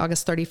 actually.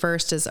 August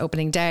 31st is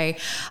opening day.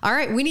 All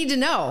right. We need to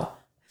know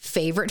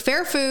favorite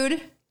fair food.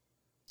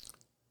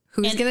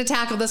 Who's going to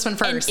tackle this one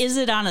first? And is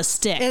it on a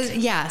stick?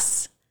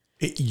 Yes.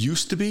 It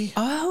used to be.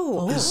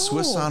 Is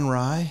Swiss on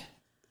rye.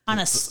 On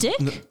a stick?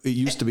 It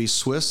used to be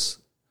Swiss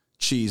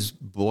cheese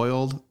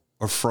boiled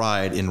or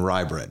fried in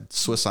rye bread.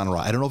 Swiss on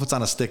rye. I don't know if it's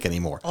on a stick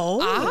anymore.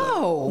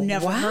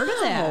 Never heard of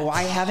that.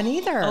 I haven't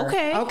either.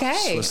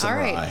 Okay. Swiss all and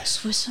right.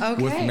 rye.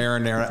 Okay. With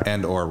marinara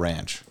and or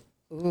ranch.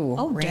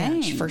 Ooh,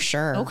 ranch dang. for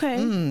sure.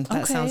 Okay.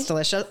 That sounds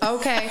delicious.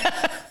 Okay.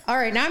 All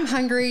right. Now I'm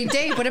hungry.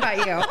 Dave, what about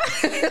you?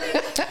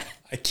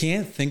 I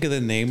can't think of the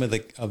name of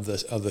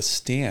the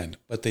stand,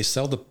 but they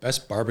sell the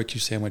best barbecue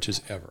sandwiches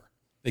ever.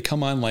 They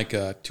come on like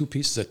 2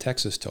 pieces of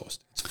Texas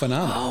toast. It's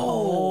phenomenal.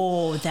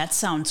 Oh, that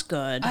sounds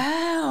good.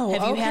 Oh,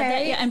 have you had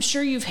that yet? I'm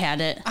sure you've had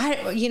it.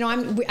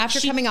 I'm after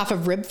coming off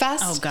of Rib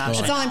Fest. Oh gosh,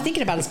 that's all I'm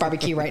thinking about is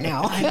barbecue right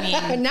now.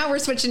 I mean, now we're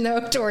switching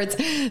towards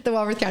the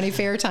Walworth County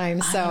Fair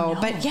time. So,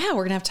 but yeah,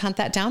 we're gonna have to hunt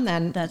that down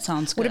then. That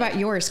sounds good. What about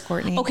yours,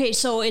 Courtney? Okay,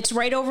 so it's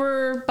right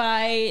over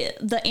by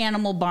the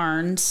animal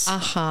barns.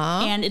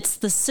 And it's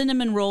the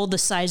cinnamon roll the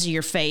size of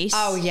your face.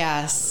 Oh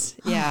yes,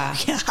 yeah.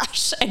 Oh,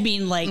 gosh, I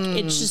mean, like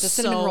it's just the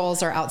cinnamon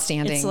rolls are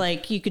outstanding. It's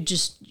like you could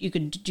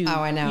do.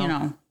 Oh, I know. You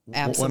know.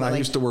 Absolutely. When I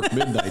used to work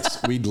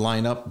midnights, we'd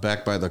line up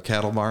back by the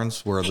cattle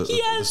barns where the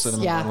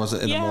cinnamon bun was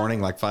in the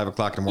morning, like 5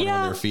 o'clock in the morning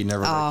when they were feeding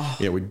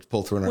everybody. Yeah, we'd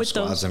pull through in our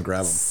squads and grab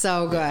them.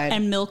 So good.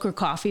 And milk or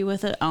coffee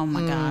with it. Oh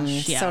my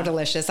gosh. Yeah. So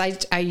delicious.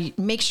 I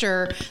make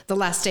sure the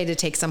last day to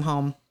take some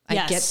home.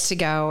 I get to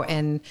go,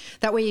 and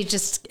that way it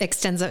just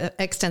extends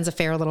a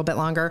fair a little bit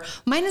longer.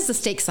 Mine is the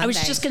steak Sunday. I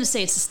was just going to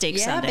say it's a steak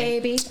Sunday.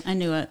 Yeah, baby. I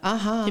knew it.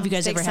 Have you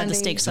guys ever had the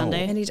steak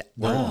Sunday?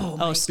 No.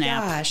 Oh,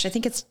 snap. Gosh. I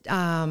think it's,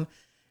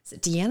 is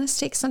it Deanna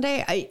Steak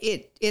Sunday?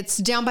 It's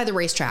down by the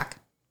racetrack.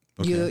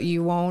 Okay.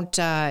 You won't,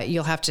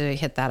 you'll have to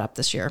hit that up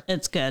this year.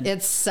 It's good.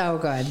 It's so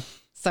good.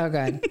 So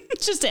good.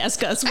 Just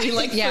ask us. We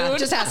like food.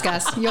 Just ask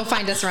us. You'll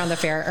find us around the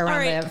fair,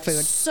 around the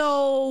food.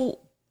 So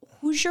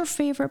who's your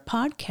favorite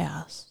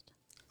podcast?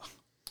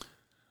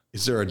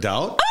 Is there a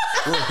doubt?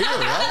 We're here,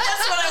 right?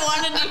 That's what I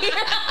wanted to hear.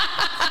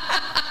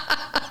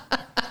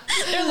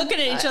 They're looking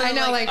at each other. I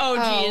know, like oh,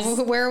 geez.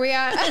 Where are we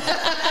at?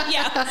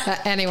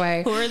 Yeah.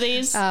 Anyway. Who are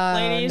these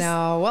ladies?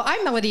 No. Well,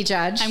 I'm Melody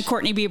Judge. I'm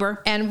Courtney Bieber.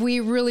 And we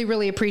really,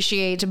 really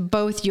appreciate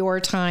both your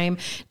time.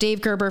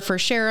 Dave Gerber for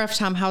Sheriff,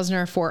 Tom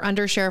Hausner for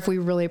Undersheriff. We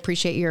really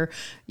appreciate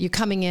you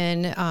coming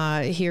in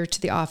here to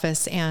the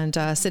office and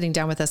sitting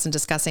down with us and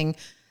discussing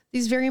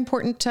these very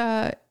important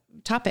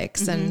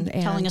topics and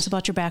telling us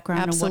about your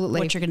background and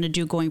what you're going to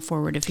do going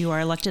forward if you are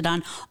elected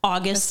on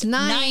August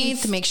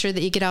 9th. Make sure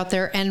that you get out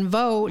there and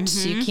vote.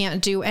 You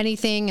can't do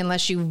anything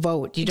unless you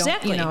vote. You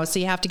don't, so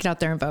you have to get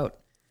out there and vote.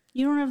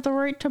 You don't have the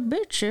right to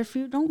bitch if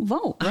you don't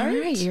vote, right? All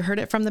right, you heard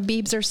it from the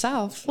Beebs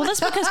herself. Well, that's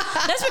because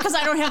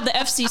I don't have the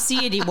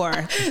FCC anymore.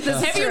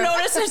 Have you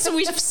noticed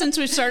since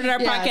we started our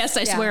podcast,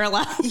 I swear a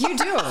lot. You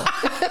do.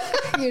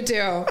 You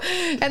do.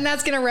 And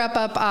that's going to wrap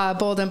up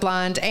Bold and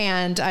Blonde.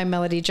 And I'm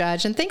Melody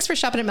Judge. And thanks for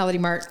shopping at Melody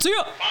Mart. See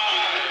ya. 5,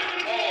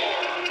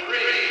 4, 3,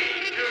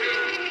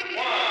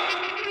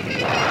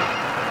 2, 1.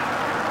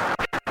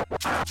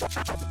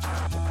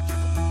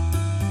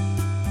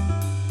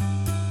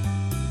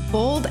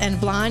 Bold and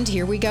Blonde,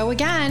 here we go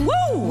again. Woo!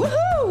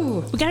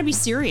 Woohoo! We got to be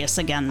serious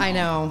again, though. I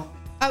know.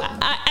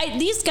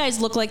 These guys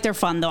look like they're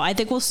fun, though. I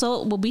think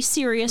we'll be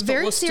serious. Very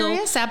but we'll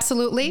serious, still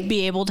absolutely.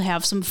 Be able to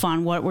have some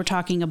fun. What we're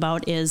talking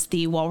about is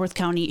the Walworth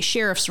County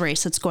Sheriff's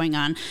race that's going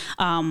on.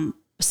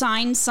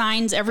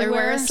 Signs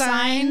everywhere.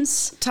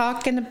 Signs.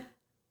 Talking.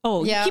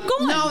 Oh, yeah. Keep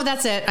going. No,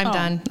 that's it. I'm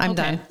done. I'm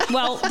done.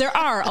 Well, there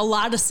are a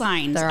lot of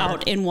signs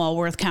out in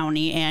Walworth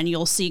County, and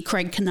you'll see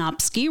Craig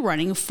Konopski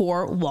running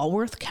for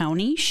Walworth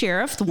County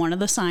Sheriff, one of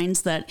the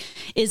signs that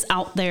is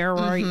out there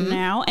right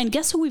now. And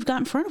guess who we've got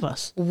in front of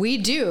us? We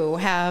do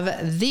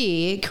have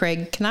the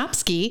Craig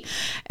Konopski,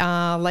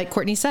 like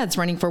Courtney said, is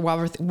running for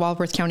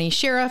Walworth County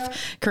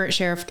Sheriff. Current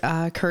Sheriff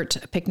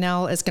Kurt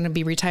Picknell is going to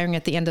be retiring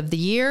at the end of the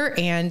year.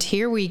 And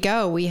here we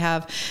go. We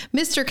have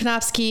Mr.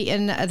 Konopski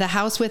in the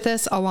house with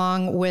us,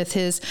 along with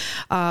his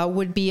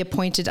would-be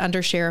appointed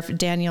Undersheriff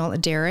Daniel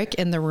Derrick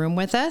in the room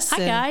with us. Hi,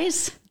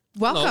 guys.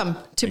 Welcome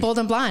to Bold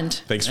and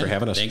Blonde. Thanks for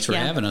having us. Thanks for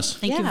having us.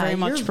 Thank you very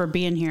much for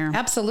being here.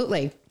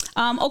 Absolutely.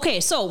 Okay,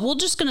 so we're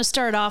just going to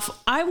start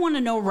off. I want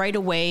to know right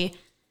away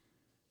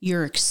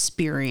your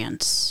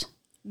experience.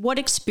 What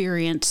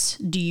experience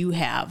do you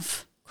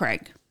have,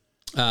 Craig?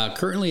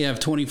 Currently, I have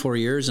 24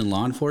 years in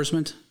law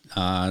enforcement,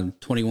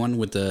 21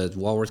 with the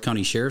Walworth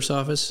County Sheriff's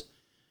Office.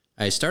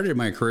 I started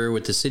my career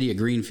with the city of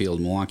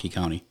Greenfield, Milwaukee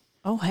County.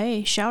 Oh,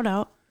 hey, shout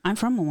out. I'm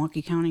from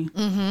Milwaukee County.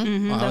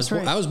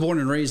 I was born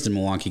and raised in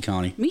Milwaukee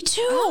County. Me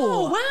too.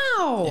 Oh,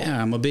 wow.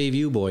 Yeah, I'm a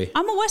Bayview boy.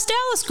 I'm a West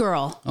Dallas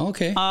girl.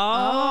 Okay.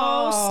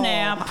 Oh,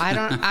 snap.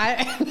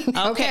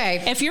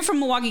 Okay. If you're from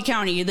Milwaukee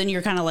County, then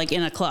you're kind of like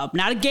in a club.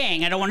 Not a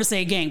gang. I don't want to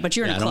say a gang, but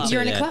you're in a club.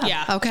 You're in a club.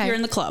 Yeah. Okay. You're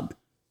in the club.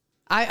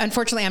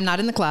 Unfortunately, I'm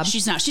not in the club.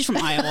 She's not. She's from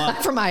Iowa.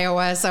 From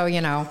Iowa. So,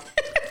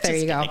 there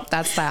you go.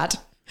 That's that.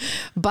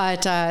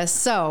 But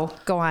so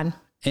go on.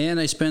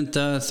 And I spent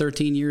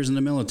 13 years in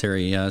the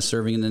military,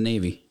 serving in the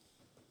Navy.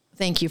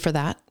 Thank you for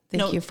that.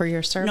 Thank you for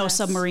your service. No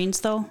submarines,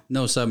 though?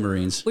 No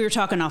submarines. We were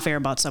talking off air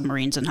about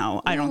submarines and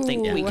how I don't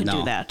think we can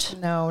do that.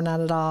 No,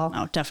 not at all.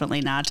 No,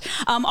 definitely not.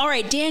 All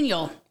right,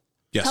 Daniel.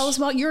 Yes. Tell us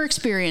about your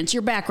experience,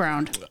 your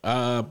background.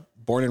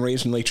 Born and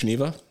raised in Lake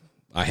Geneva.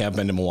 I have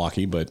been to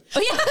Milwaukee, but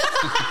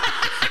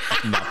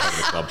not part of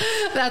the club.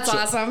 That's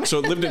awesome. So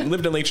lived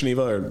in Lake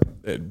Geneva or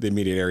the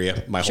immediate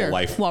area my whole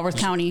life. Walworth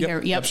County.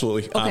 Yep.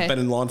 Absolutely. Okay. Been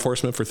in law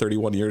enforcement for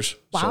 31 years.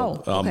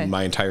 Wow. So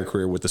my entire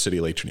career with the city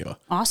of Lake Geneva.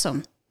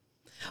 Awesome.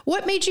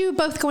 What made you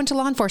both go into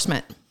law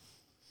enforcement?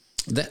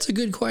 That's a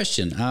good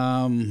question.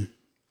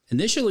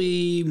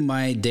 Initially,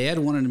 my dad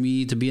wanted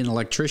me to be an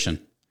electrician.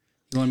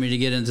 He wanted me to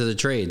get into the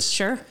trades.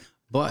 Sure.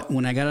 But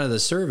when I got out of the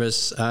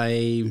service,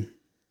 I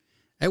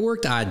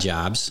worked odd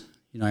jobs.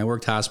 I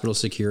worked hospital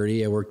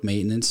security. I worked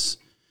maintenance.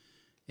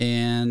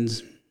 And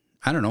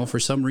I don't know, for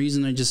some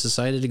reason, I just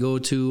decided to go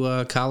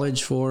to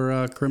college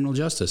for criminal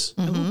justice.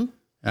 Mm-hmm.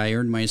 I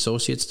earned my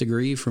associate's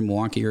degree from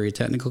Milwaukee Area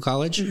Technical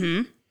College.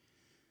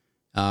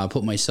 Mm-hmm.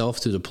 Put myself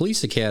through the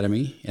police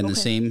academy in the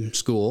same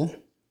school.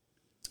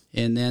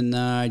 And then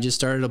I just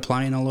started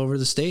applying all over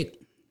the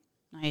state.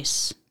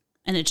 Nice.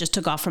 And it just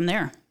took off from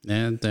there.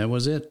 And that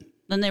was it.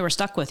 Then they were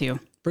stuck with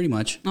you. Pretty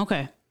much.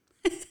 Okay.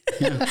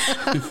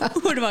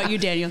 What about you,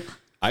 Daniel?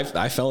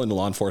 I fell into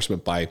law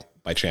enforcement by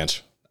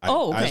chance.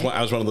 Okay.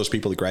 I was one of those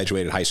people that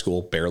graduated high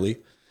school barely.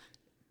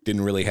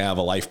 Didn't really have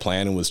a life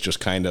plan and was just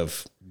kind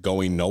of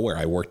going nowhere.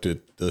 I worked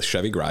at the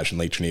Chevy garage in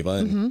Lake Geneva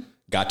and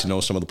got to know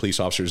some of the police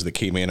officers that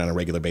came in on a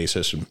regular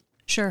basis. And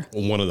sure.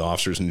 One of the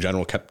officers in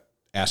general kept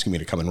asking me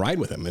to come and ride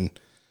with him. And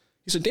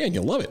he said, Dan,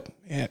 you'll love it.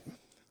 Yeah.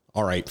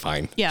 All right,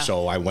 fine. Yeah.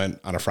 So I went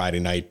on a Friday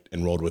night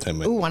and rode with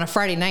him. Ooh, on a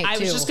Friday night, I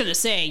was just going to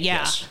say, yeah.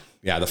 Yes.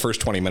 Yeah, the first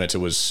 20 minutes, I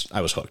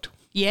was hooked.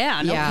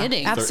 Yeah, no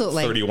kidding.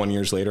 Absolutely. 31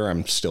 years later,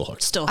 I'm still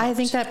hooked. I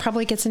think that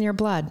probably gets in your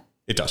blood.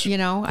 It does.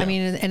 I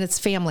mean, and it's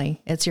family.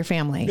 It's your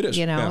family. It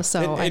is.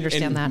 So I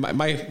understand that.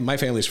 My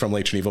family's from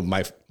Lake Geneva.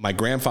 My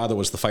grandfather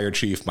was the fire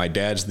chief. My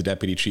dad's the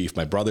deputy chief.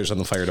 My brother's on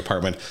the fire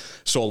department.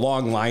 So a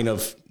long line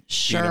of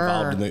being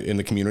involved in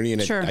the community,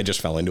 and I just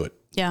fell into it.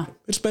 Yeah.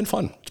 It's been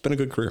fun. It's been a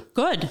good career.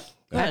 Good.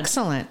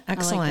 Excellent.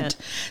 Like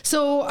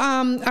So,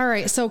 all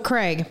right. So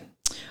Craig,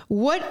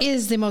 what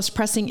is the most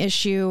pressing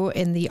issue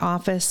in the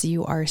office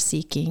you are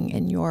seeking,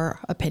 in your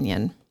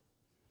opinion?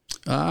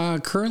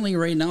 Currently,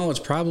 right now, it's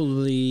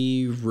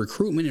probably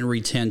recruitment and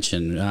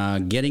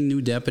retention, getting new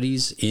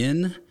deputies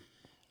in,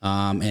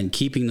 and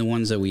keeping the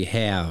ones that we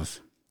have.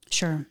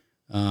 Sure.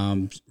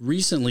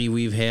 Recently,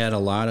 we've had a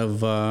lot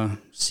of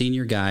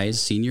senior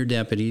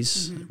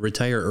deputies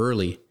retire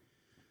early.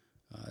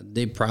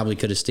 They probably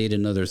could have stayed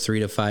another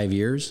 3 to 5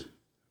 years,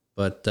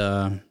 but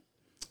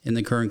in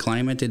the current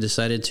climate, they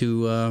decided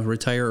to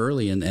retire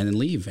early and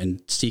leave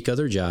and seek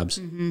other jobs.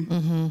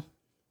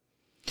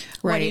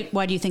 Right.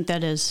 Why do you think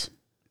that is?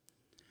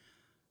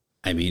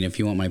 I mean, if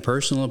you want my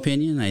personal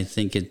opinion, I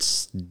think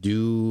it's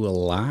due a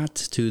lot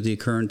to the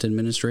current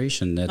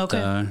administration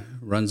that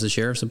runs the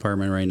sheriff's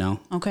department right now.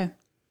 Okay.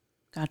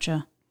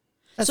 Gotcha.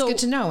 That's good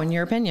to know. In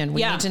your opinion,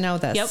 we need to know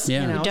this. Yep.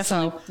 Yeah. We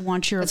definitely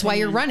want your That's opinion. why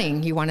you're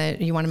running. You want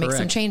to make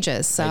some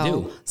changes. So, I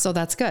do. So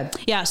that's good.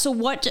 Yeah. So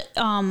what,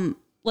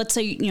 let's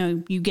say,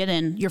 you get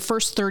in your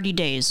first 30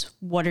 days.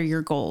 What are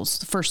your goals?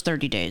 The first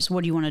 30 days,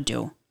 what do you want to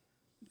do?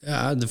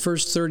 The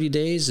first 30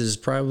 days is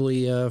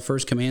probably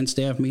first command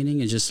staff meeting,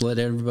 and just let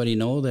everybody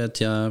know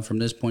that from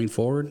this point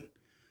forward,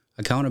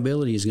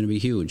 accountability is going to be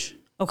huge.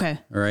 Okay.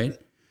 All right.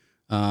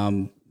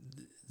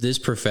 This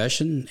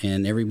profession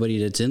and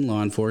everybody that's in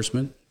law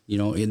enforcement,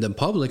 the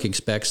public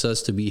expects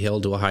us to be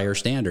held to a higher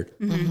standard.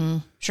 Mm-hmm.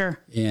 Sure.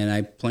 And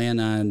I plan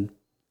on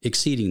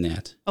exceeding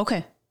that.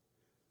 Okay.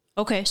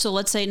 Okay. So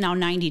let's say now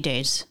 90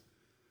 days.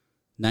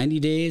 90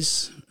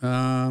 days.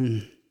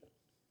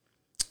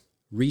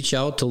 Reach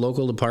out to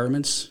local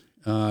departments.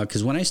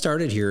 Because when I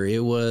started here,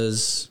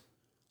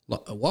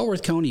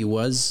 Walworth County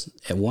was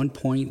at one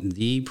point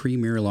the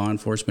premier law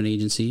enforcement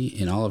agency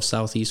in all of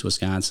southeast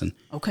Wisconsin.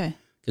 Okay.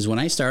 Because when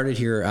I started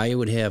here, I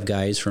would have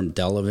guys from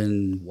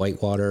Delavan,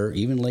 Whitewater,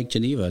 even Lake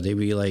Geneva. They'd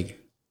be like,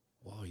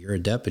 "Wow, you're a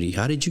deputy.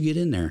 How did you get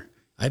in there?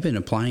 I've been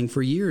applying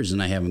for years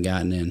and I haven't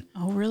gotten in."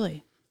 Oh,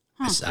 really?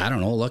 Huh. I said, I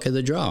don't know. Luck of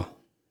the draw. Who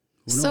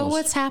knows? So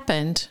what's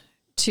happened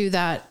to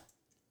that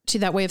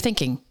way of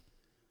thinking?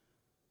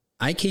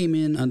 I came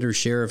in under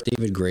Sheriff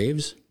David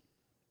Graves,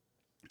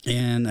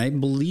 and I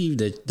believe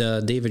that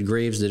David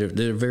Graves did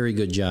a very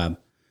good job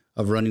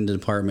of running the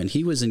department.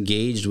 He was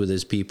engaged with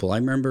his people. I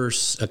remember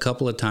a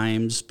couple of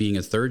times being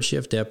a third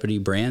shift deputy,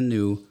 brand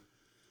new,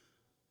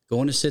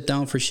 going to sit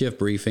down for shift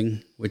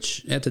briefing,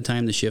 which at the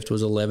time the shift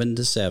was 11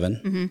 to 7.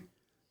 Mm-hmm.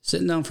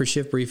 Sitting down for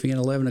shift briefing at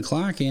 11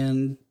 o'clock,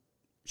 and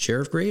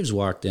Sheriff Graves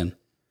walked in.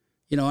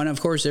 And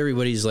of course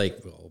everybody's like,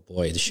 "Oh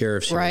boy, the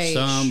sheriff's here. Right,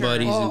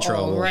 Somebody's in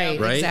trouble."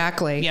 Right,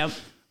 exactly. Yep.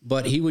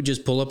 But he would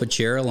just pull up a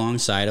chair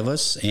alongside of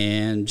us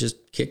and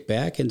just kick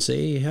back and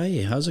say,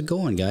 "Hey, how's it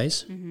going,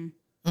 guys?" Mm-hmm.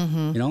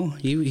 Mm-hmm.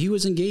 He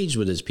was engaged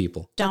with his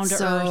people. Down to earth.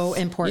 So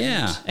important.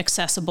 Yeah.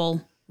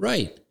 Accessible.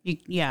 Right.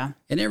 Yeah.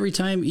 And every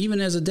time, even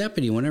as a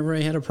deputy, whenever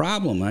I had a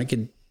problem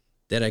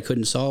that I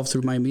couldn't solve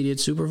through my immediate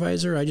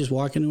supervisor, I just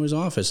walk into his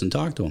office and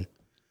talk to him.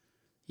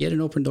 He had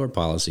an open door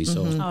policy.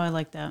 So, Oh, I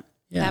like that.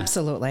 yeah.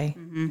 Absolutely.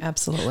 Mm-hmm.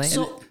 Absolutely.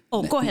 So,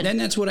 go ahead. Then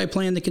that's what I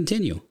plan to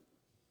continue.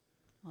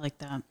 I like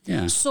that.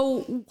 Yeah.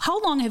 So how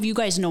long have you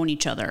guys known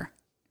each other?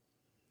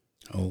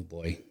 Oh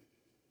boy.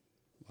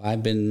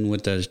 I've been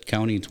with the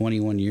county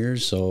 21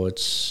 years, so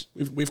it's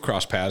we've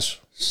crossed paths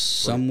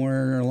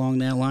somewhere along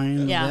that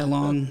line. Yeah. That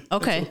long.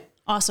 Okay.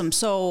 Awesome.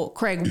 So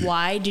Craig,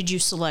 why did you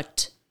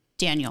select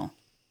Daniel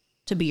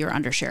to be your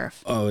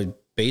undersheriff?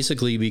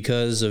 Basically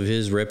because of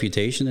his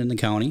reputation in the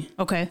county.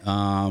 Okay.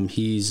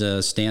 He's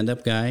a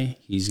stand-up guy.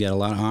 He's got a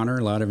lot of honor,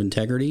 a lot of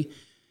integrity.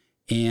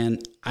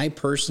 And I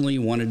personally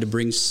wanted to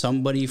bring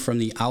somebody from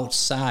the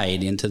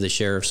outside into the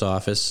sheriff's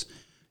office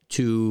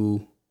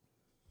to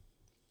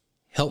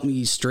help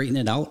me straighten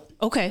it out.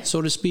 Okay.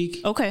 So to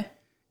speak. Okay.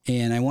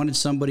 And I wanted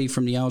somebody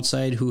from the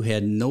outside who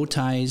had no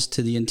ties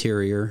to the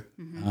interior.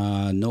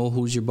 Mm-hmm. No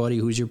who's your buddy,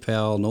 who's your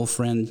pal, no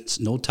friends,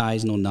 no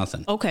ties, no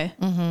nothing. Okay.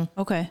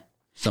 Mm-hmm. Okay.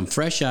 Some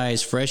fresh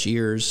eyes, fresh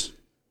ears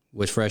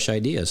with fresh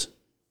ideas.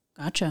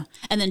 Gotcha.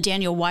 And then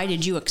Daniel, why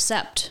did you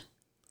accept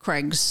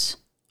Craig's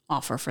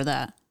offer for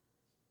that?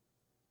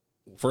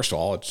 First of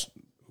all,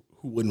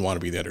 who wouldn't want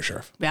to be the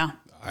undersheriff? Yeah.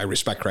 I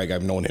respect Craig.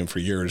 I've known him for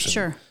years.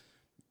 Sure.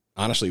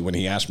 Honestly, when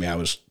he asked me, I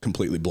was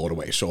completely blown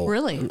away. So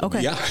really?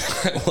 Okay. Yeah,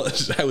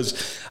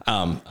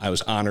 I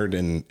was honored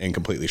and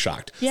completely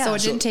shocked. Yeah. So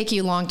it didn't take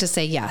you long to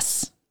say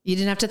yes. You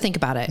didn't have to think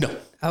about it. No.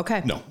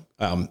 Okay. No.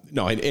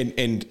 No.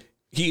 And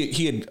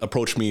he had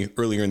approached me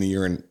earlier in the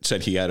year and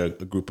said he had a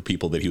group of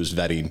people that he was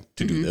vetting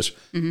to do this.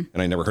 Mm-hmm.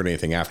 And I never heard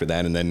anything after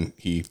that. And then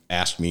he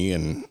asked me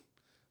and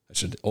I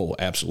said, "Oh,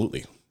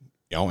 absolutely."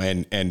 So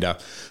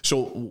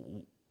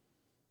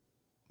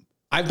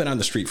I've been on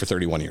the street for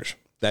 31 years.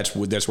 That's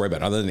where I've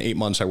been. Other than 8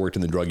 months, I worked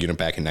in the drug unit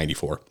back in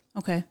 94.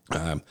 Okay.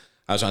 I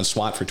was on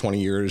SWAT for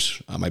 20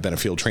 years. I've been a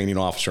field training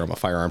officer. I'm a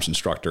firearms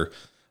instructor,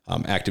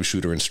 active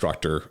shooter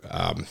instructor.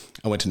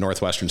 I went to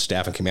Northwestern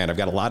Staff and Command. I've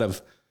got a lot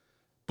of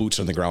boots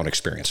on the ground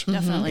experience.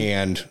 Definitely.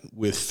 And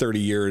with 30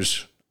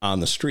 years on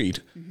the street,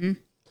 mm-hmm.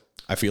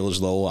 I feel as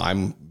though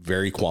I'm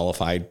very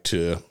qualified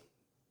to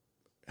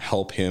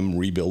help him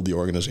rebuild the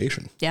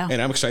organization. Yeah.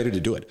 And I'm excited to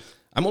do it.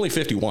 I'm only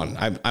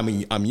 51.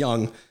 I'm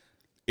young.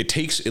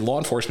 In law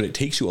enforcement, it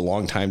takes you a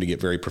long time to get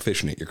very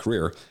proficient at your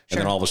career. And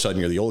then all of a sudden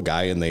you're the old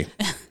guy and they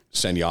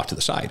send you off to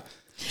the side.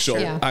 So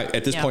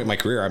at this point in my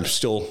career, I'm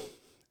still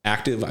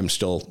active. I'm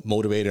still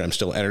motivated. I'm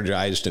still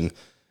energized. And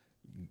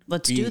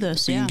let's do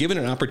this. Being given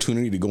an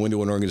opportunity to go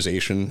into an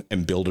organization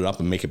and build it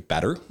up and make it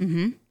better.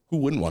 Mm-hmm. Who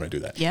wouldn't want to do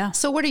that? Yeah.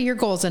 So what are your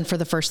goals then for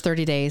the first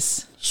 30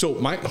 days? So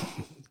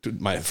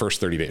my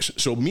first 30 days.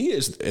 So me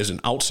as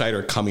an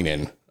outsider coming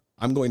in,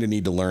 I'm going to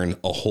need to learn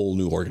a whole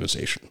new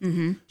organization.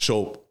 Mm-hmm.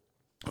 So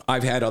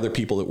I've had other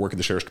people that work at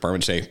the sheriff's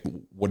department say,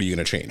 what are you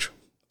going to change?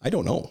 I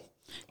don't know.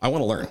 I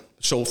want to learn.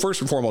 So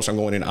first and foremost, I'm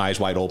going in eyes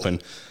wide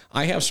open.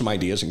 I have some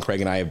ideas, and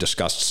Craig and I have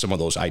discussed some of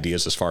those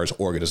ideas as far as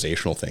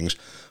organizational things.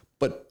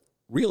 But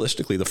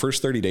realistically, the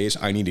first 30 days,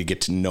 I need to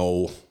get to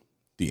know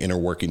the inner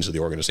workings of the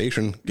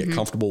organization, get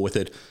comfortable with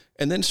it,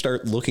 and then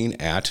start looking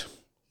at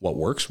what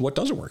works, what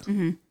doesn't work.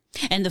 Mm-hmm.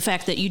 And the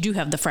fact that you do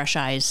have the fresh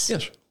eyes.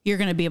 Yes. You're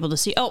going to be able to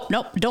see, oh,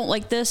 nope, don't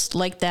like this,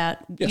 like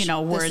that, Yes.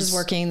 whereas this is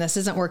working, this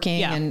isn't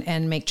working,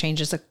 and make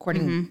changes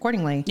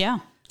accordingly. Yeah.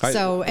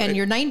 So, and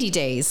you're 90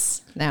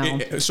 days now.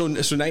 So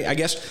now, I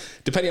guess,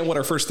 depending on what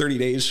our first 30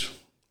 days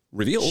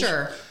reveals,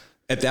 Sure.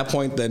 At that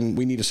point, then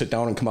we need to sit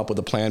down and come up with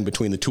a plan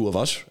between the two of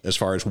us as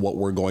far as what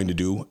we're going to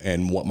do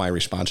and what my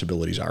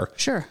responsibilities are.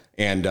 Sure.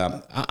 And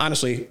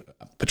honestly,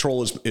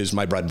 patrol is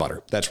my bread and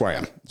butter. That's where I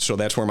am. So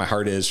that's where my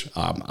heart is.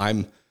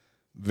 I'm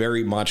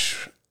very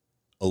much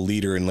a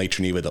leader in Lake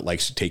Geneva that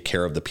likes to take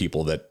care of the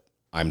people that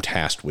I'm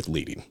tasked with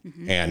leading.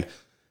 Mm-hmm. And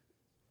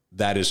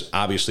that is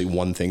obviously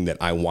one thing that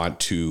I want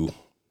to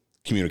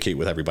communicate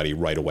with everybody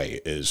right away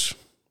is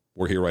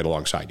we're here right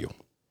alongside you.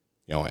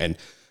 And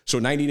so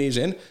 90 days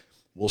in,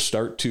 we'll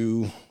start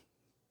to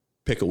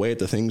pick away at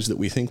the things that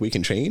we think we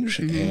can change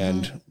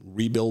and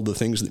rebuild the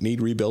things that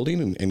need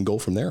rebuilding and go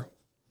from there.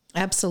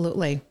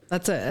 Absolutely.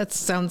 That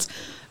sounds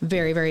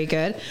very, very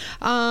good.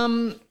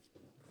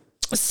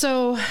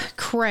 So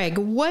Craig,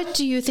 what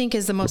do you think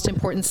is the most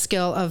important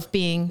skill of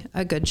being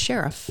a good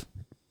sheriff?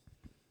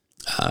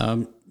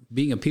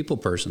 Being a people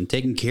person,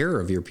 taking care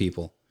of your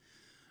people.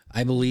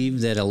 I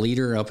believe that a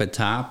leader up at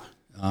top,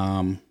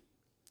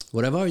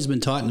 what I've always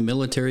been taught in the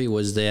military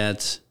was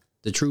that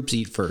the troops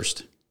eat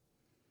first.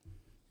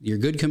 Your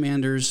good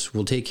commanders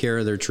will take care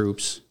of their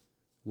troops,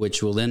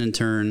 which will then in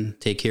turn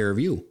take care of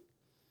you.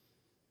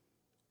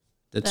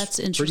 That's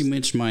pretty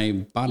much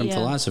my bottom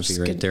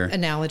philosophy right there.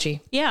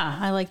 Analogy. Yeah,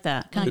 I like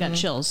that. Kind of got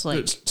chills. Like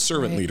it's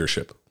servant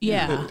leadership.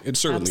 Yeah. It's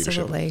servant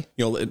leadership.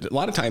 A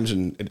lot of times,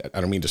 and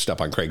I don't mean to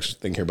step on Craig's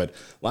thing here, but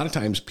a lot of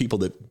times people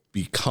that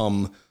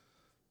become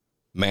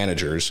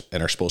managers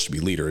and are supposed to be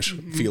leaders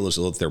feel as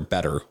though they're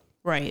better.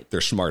 Right.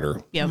 They're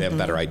smarter. Yep. They have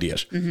better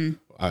ideas. Mm-hmm.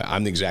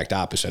 I'm the exact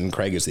opposite, and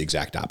Craig is the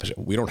exact opposite.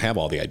 We don't have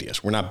all the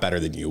ideas. We're not better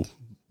than you.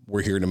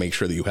 We're here to make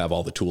sure that you have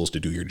all the tools to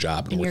do your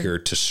job, and we're here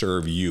to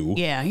serve you.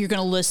 Yeah, you're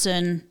going to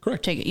listen.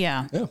 Correct. Take it.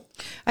 Yeah.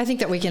 I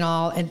think that we can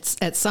all,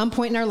 at some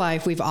point in our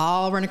life, we've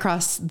all run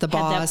across the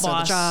boss or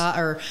the job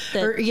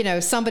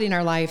or somebody in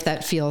our life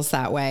that feels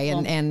that way.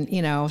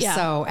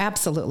 So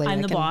absolutely.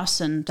 I'm the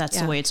boss, and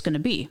that's the way it's going to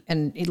be.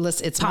 And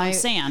it's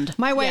sand.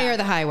 My way or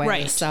the highway.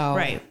 Right. So,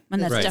 right.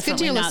 And that's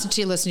definitely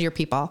listen to your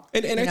people.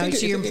 And I think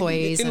to your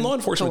employees. In law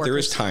enforcement, there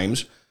is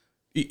times,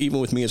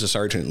 even with me as a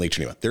sergeant in Lake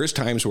Geneva, there is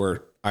times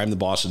where I'm the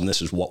boss and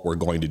this is what we're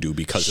going to do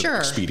because of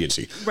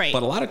expediency. Right.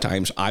 But a lot of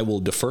times I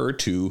will defer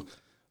to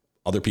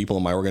other people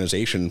in my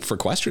organization for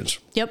questions.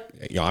 Yep.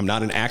 I'm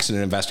not an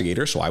accident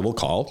investigator, so I will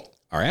call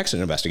our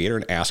accident investigator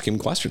and ask him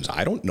questions.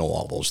 I don't know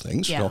all those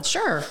things. Yeah,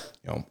 sure.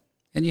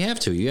 And you have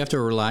to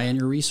rely on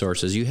your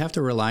resources. You have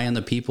to rely on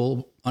the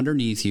people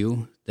underneath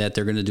you that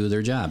they're going to do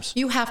their jobs.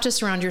 You have to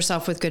surround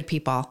yourself with good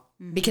people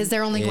because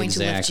they're only going to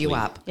lift you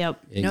up. Yep.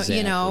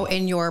 Exactly.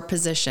 In your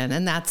position.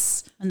 And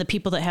the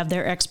people that have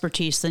their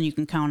expertise, then you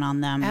can count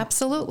on them.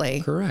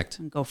 Absolutely. Correct.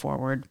 And go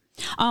forward.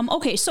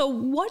 Okay. So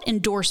what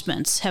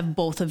endorsements have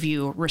both of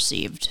you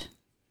received?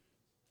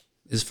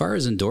 As far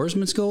as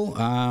endorsements go,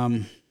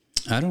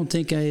 I don't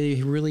think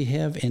I really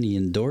have any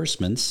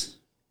endorsements,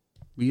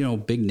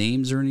 big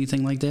names or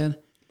anything like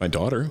that. My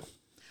daughter.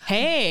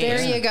 Hey,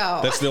 there you go.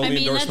 That's the only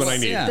endorsement I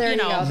need. Yeah. There you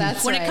go.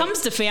 That's when it comes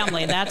to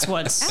family. That's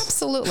what's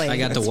absolutely. I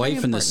got the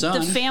wife and the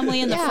son, the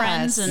family and the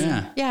friends, and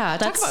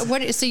Talk about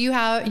what. So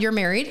you're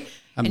married.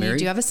 I'm married. You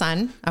do have a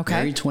son. Okay.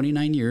 Married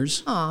 29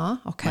 years.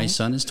 Aw. Okay. My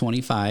son is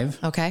 25.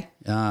 Okay.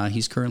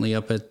 He's currently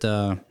up at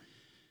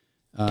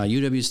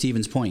UW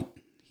Stevens Point.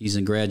 He's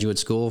in graduate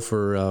school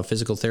for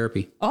physical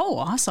therapy. Oh,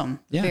 awesome!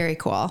 Yeah. Very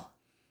cool.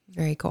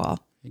 Very cool.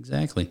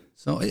 Exactly.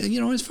 So,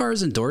 as far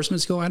as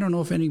endorsements go, I don't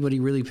know if anybody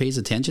really pays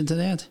attention to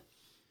that.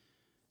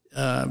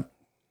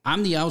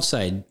 I'm the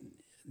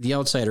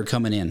outsider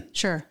coming in.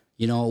 Sure.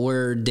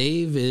 Where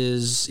Dave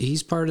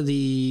he's part of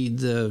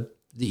the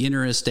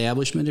inner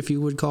establishment, if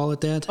you would call it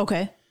that.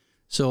 Okay.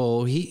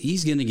 So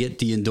he's going to get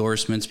the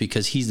endorsements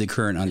because he's the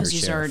current undersheriff.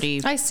 He's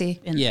already. I see.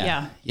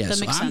 Yeah. That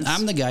so makes sense.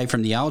 I'm the guy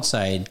from the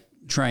outside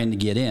trying to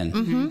get in.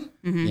 Mm-hmm.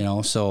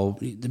 Mm-hmm. So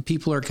the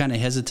people are kind of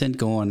hesitant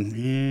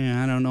going,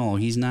 I don't know.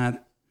 He's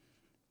not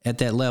at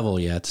that level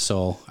yet.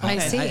 So I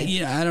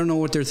see. I don't know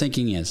what their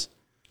thinking is.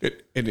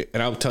 And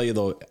I'll tell you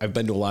though, I've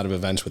been to a lot of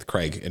events with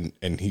Craig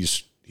and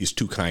he's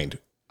too kind.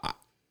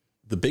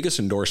 The biggest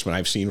endorsement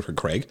I've seen for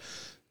Craig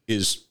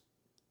is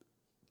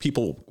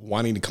people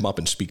wanting to come up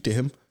and speak to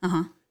him.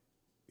 Uh-huh.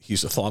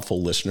 He's a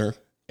thoughtful listener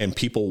and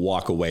people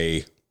walk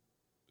away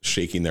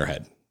shaking their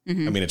head.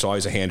 Mm-hmm. I mean, it's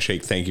always a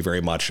handshake. Thank you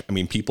very much. I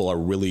mean, people are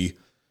really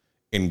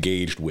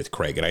engaged with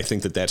Craig. And I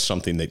think that that's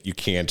something that you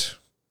can't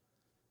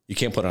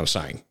put on a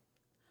sign.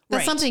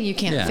 That's something you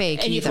can't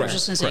fake either.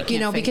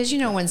 Because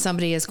when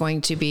somebody is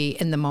going to be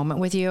in the moment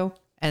with you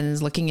and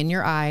is looking in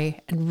your eye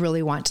and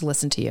really want to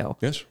listen to you.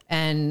 Yes.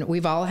 And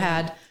we've all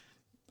had,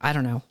 I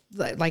don't know,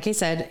 like I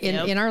said,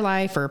 in our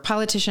life, or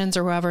politicians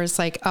or whoever, it's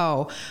like,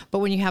 but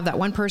when you have that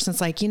one person,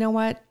 it's like, you know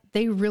what?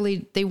 They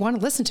want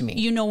to listen to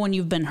me. When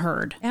you've been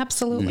heard.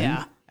 Absolutely.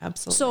 Yeah.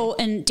 Absolutely. So,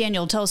 and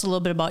Daniel, tell us a little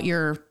bit about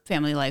your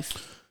family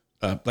life.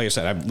 Like I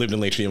said, I've lived in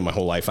Lake Geneva my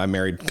whole life. I'm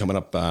married coming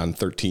up on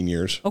 13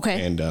 years.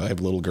 Okay. And I have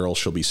a little girl.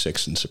 She'll be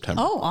 6 in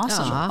September. Oh,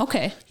 awesome. Aww.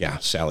 Okay. Yeah,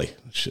 Sally.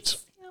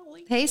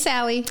 Hey,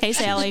 Sally. Hey,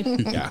 Sally.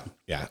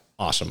 Yeah.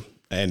 Awesome.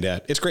 And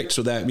it's great.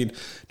 So that,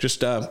 just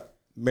got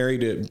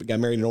married in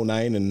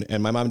 2009,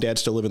 and my mom and dad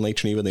still live in Lake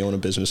Geneva. They own a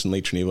business in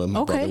Lake Geneva.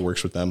 My brother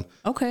works with them.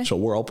 Okay. So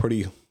we're all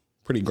pretty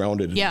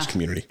grounded in this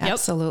community. Yep.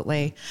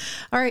 Absolutely.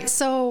 All right.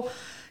 So,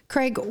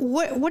 Craig,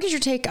 what is your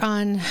take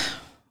on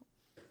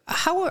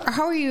how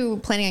are you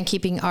planning on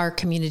keeping our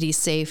community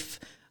safe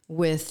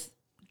with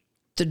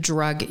the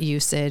drug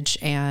usage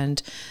and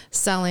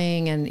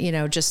selling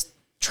and, just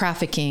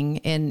trafficking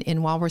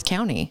in Walworth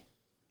County?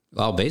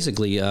 Well,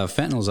 basically,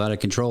 fentanyl's out of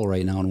control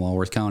right now in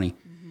Walworth County.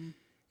 Mm-hmm.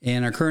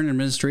 And our current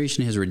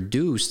administration has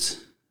reduced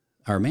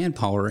our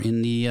manpower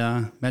in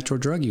the Metro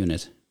Drug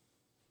Unit.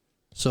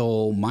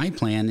 So my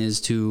plan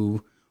is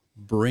to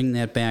bring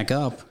that back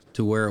up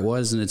to where it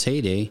was in its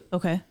heyday.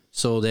 Okay.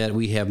 So that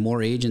we have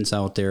more agents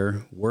out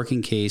there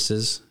working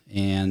cases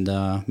and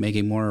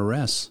making more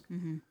arrests.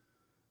 Mm-hmm.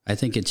 I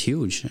think it's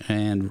huge.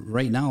 And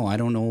right now, I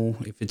don't know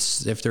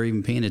if they're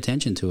even paying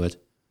attention to it.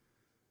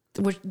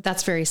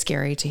 That's very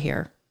scary to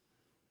hear.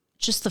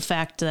 Just the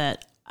fact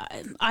that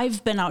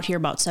I've been out here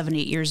about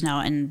 7-8 years now,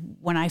 and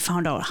when I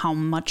found out how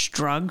much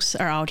drugs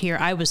are out here,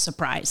 I was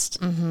surprised.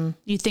 Mm-hmm.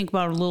 You think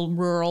about little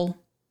rural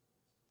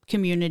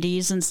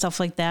communities and stuff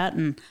like that,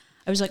 and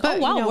I was like,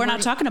 we're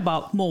not talking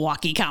about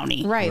Milwaukee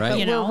County. Right. But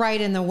we're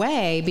right in the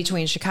way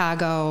between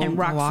Chicago and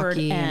Rockford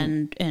Milwaukee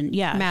and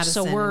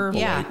Madison. So we're,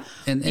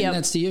 And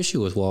that's the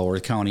issue with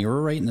Walworth County.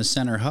 We're right in the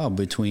center hub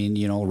between,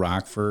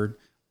 Rockford,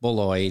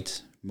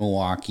 Beloit,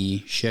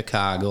 Milwaukee,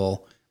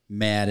 Chicago,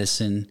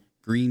 Madison,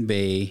 Green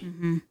Bay.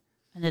 Mm-hmm.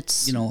 And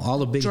it's, all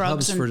the big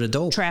hubs for the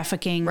dope.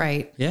 Trafficking.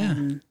 Right.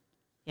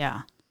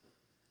 Yeah.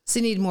 So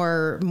you need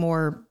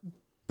more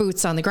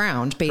boots on the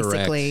ground,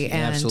 basically. Correct.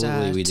 And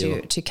absolutely we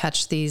do. To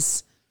catch the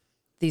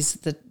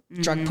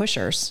drug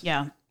pushers.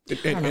 Yeah.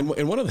 And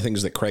one of the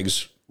things that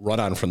Craig's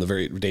run on from the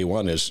very day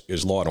one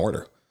is law and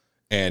order.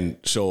 And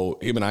so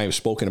him and I have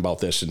spoken about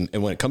this. And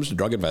when it comes to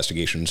drug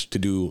investigations, to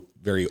do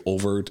very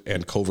overt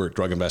and covert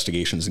drug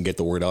investigations and get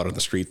the word out on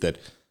the street that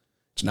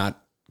it's not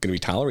going to be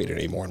tolerated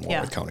anymore in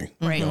Walworth County.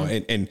 Right.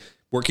 And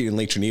working in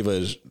Lake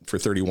Geneva for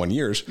 31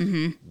 years,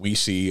 we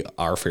see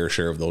our fair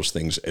share of those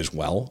things as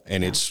well.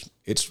 And it's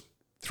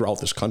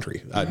throughout this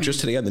country.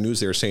 Just today on the news,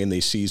 they were saying they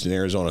seized in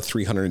Arizona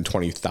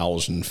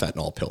 320,000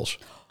 fentanyl pills.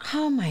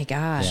 Oh my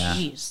gosh. Yeah.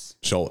 Jeez.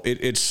 So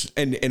it's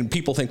and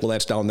people think, well,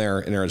 that's down there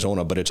in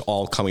Arizona, but it's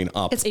all coming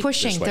up. It's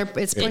pushing.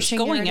 It's pushing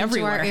going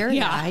everywhere. Our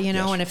area,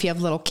 and if you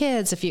have little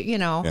kids, if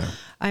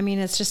I mean,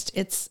 it's just,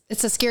 it's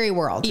a scary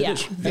world. Yeah.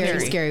 Very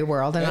scary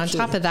world. And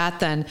absolutely. On top of that,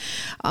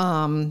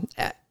 then,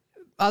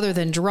 other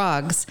than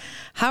drugs,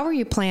 how are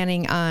you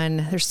planning on,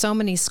 there's so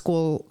many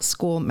school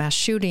mass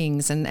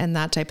shootings and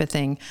that type of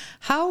thing.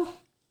 How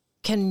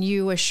can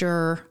you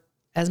assure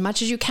as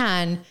much as you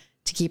can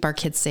to keep our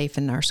kids safe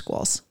in our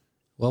schools?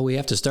 Well, we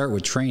have to start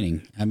with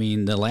training. I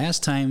mean, the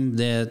last time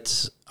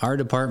that our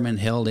department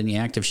held any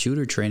active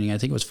shooter training, I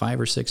think it was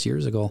 5 or 6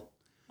 years ago.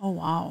 Oh,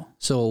 wow.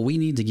 So we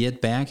need to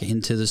get back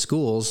into the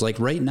schools. Like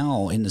right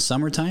now in the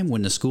summertime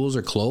when the schools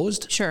are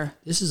closed. Sure.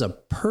 This is a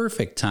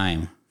perfect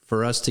time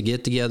for us to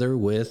get together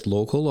with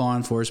local law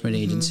enforcement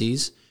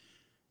agencies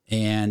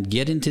and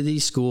get into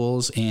these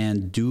schools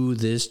and do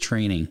this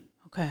training.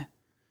 Okay.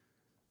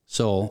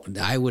 So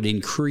I would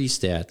increase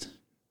that,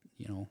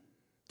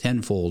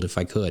 tenfold if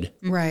I could.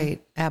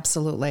 Right.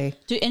 Absolutely.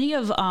 Do any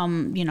of,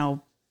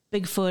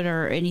 Bigfoot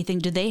or anything,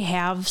 do they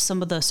have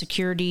some of the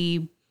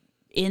security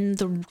in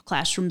the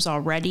classrooms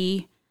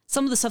already?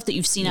 Some of the stuff that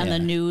you've seen on the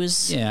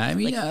news? Yeah. I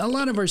mean, a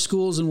lot of our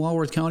schools in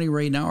Walworth County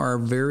right now are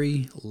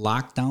very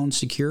lockdown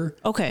secure.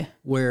 Okay.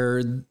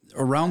 Where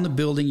around the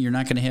building, you're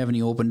not going to have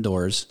any open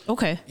doors.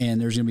 Okay. And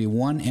there's going to be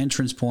one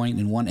entrance point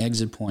and one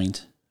exit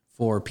point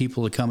for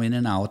people to come in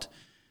and out.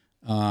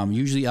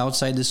 Usually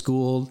outside the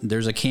school,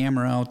 there's a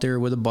camera out there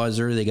with a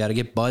buzzer. They got to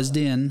get buzzed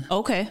in.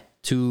 Okay.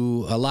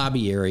 To a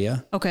lobby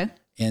area. Okay.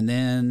 And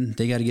then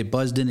they got to get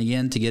buzzed in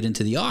again to get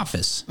into the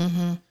office.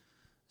 Mm-hmm.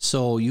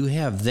 So you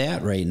have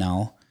that right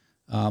now.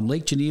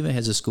 Lake Geneva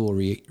has a school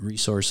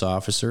resource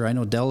officer. I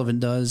know Delavan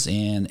does,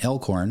 and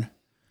Elkhorn.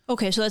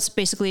 Okay, so that's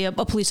basically a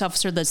police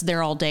officer that's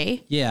there all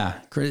day? Yeah.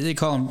 They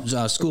call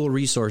them school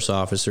resource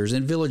officers.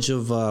 And Village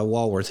of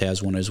Walworth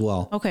has one as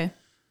well. Okay.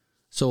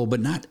 So, but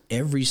not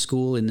every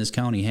school in this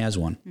county has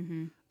one.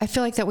 Mm-hmm. I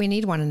feel like that we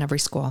need one in every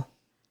school,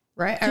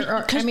 right? I don't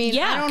know. Because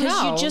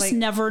you just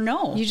never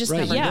know. You just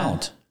never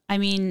don't. I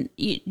mean,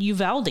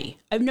 Uvalde.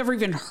 I've never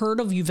even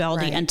heard of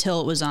Uvalde until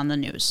it was on the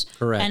news.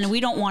 Correct. And we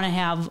don't want to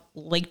have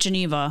Lake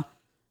Geneva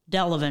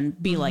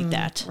Delavan be like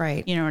that.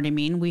 Right. You know what I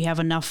mean? We have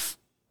enough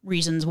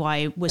reasons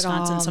why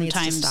Wisconsin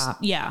sometimes, needs to stop,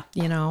 yeah.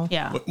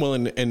 Yeah. Well,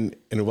 in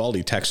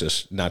Uvalde,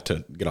 Texas, not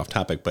to get off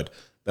topic, but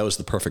that was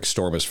the perfect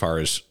storm as far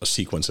as a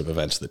sequence of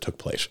events that took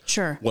place.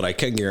 Sure. What I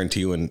can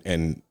guarantee you,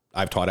 and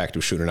I've taught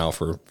active shooter now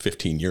for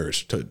 15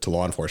 years to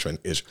law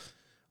enforcement, is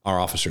our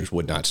officers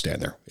would not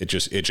stand there. It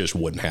just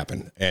wouldn't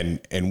happen.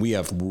 And we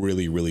have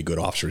really, really good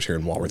officers here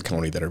in Walworth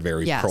County that are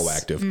very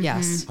proactive.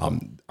 Yes.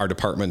 Our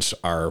departments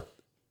are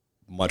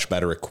much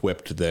better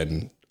equipped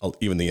than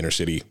even the inner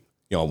city,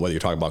 whether you're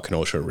talking about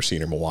Kenosha,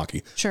 Racine, or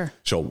Milwaukee. Sure.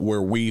 So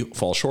where we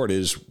fall short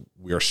is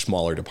we are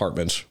smaller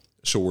departments.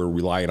 So we're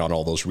relying on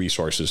all those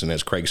resources. And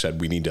as Craig said,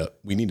 we need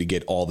to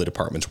get all the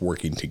departments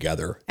working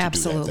together.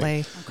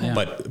 Absolutely. Okay. Yeah.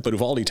 But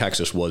Uvalde,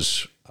 Texas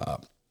was,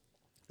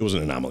 it was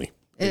an anomaly.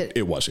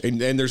 It was. And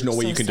there's no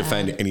way you can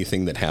defend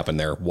anything that happened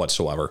there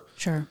whatsoever.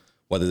 Sure.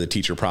 Whether the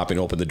teacher propping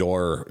open the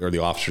door or the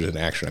officers in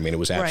action. I mean, it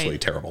was absolutely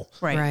terrible.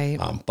 Right.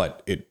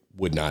 But it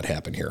would not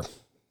happen here.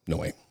 No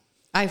way.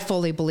 I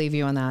fully believe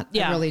you on that.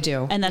 Yeah. I really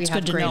do. And that's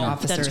good to great know.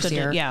 Officers That's good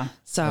here. yeah.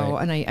 So,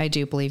 and I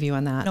do believe you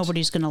on that.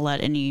 Nobody's going to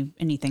let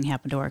anything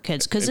happen to our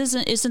kids. Because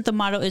isn't the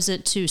motto, is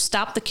it to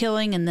stop the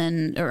killing and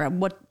then, or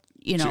what,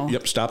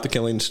 Yep. Stop the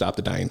killing, stop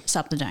the dying.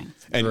 Stop the dying.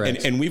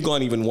 And we've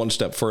gone even one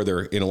step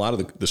further in a lot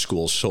of the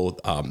schools. So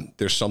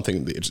there's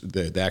something,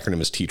 the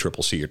acronym is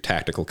TCCC, or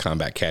Tactical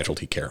Combat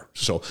Casualty Care.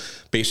 So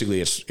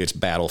basically it's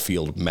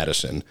battlefield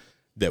medicine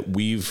that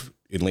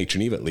in Lake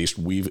Geneva at least,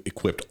 we've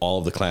equipped all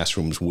of the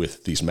classrooms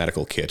with these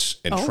medical kits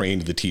and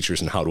trained the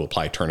teachers in how to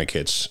apply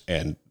tourniquets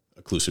and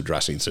occlusive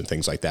dressings and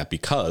things like that,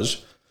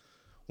 because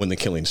when the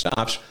killing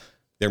stops,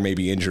 there may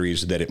be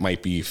injuries that it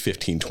might be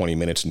 15, 20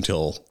 minutes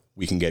until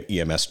we can get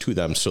EMS to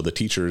them. So the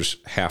teachers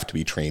have to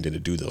be trained to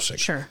do those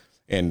things. Sure.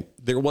 And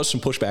there was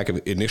some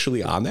pushback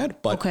initially on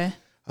that, but,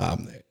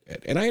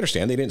 and I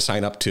understand they didn't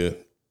sign up to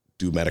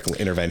do medical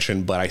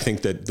intervention, but I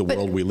think that the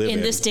world we live in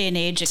this day and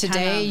age,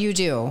 today you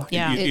do.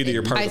 Yeah. Either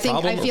you're part of the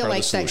problem I feel or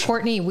like that,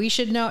 Courtney, we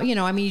should know,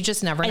 you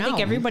just never know. I think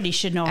everybody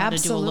should know how to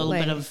do a little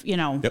bit of,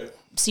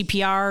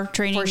 CPR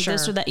training,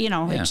 this or that,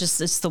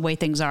 it's the way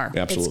things are.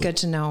 Absolutely. It's good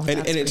to know.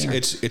 And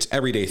it's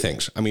everyday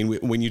things. I mean,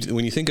 when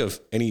you think of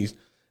any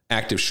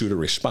active shooter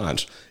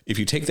response, if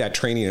you take that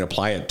training and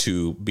apply it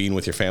to being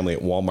with your family at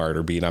Walmart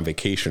or being on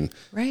vacation,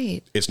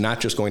 right, it's not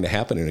just going to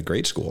happen in a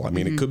grade school. I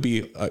mean, it could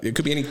be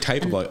any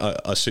type of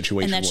a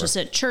situation. And that's just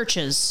at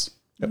churches,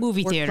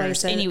 movie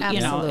theaters,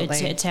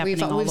 it's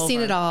happening. We've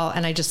seen it all,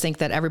 and I just think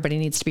that everybody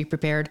needs to be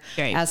prepared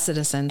as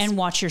citizens and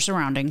watch your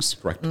surroundings.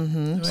 Correct.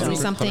 Mm-hmm. So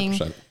something.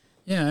 100%.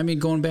 Yeah, I mean,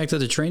 going back to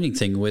the training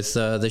thing with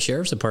the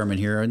sheriff's department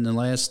here, in the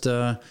last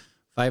 5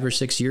 or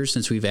 6 years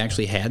since we've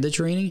actually had the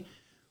training,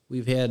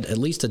 we've had at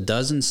least a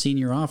dozen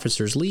senior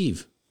officers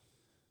leave.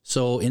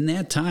 So in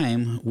that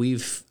time,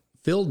 we've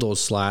filled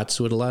those slots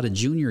with a lot of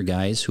junior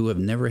guys who have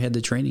never had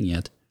the training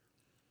yet.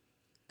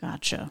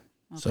 Gotcha.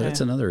 Okay. So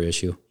that's another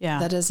issue. Yeah.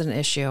 That is an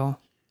issue.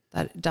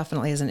 That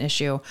definitely is an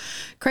issue.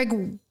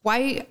 Craig,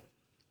 why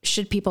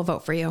should people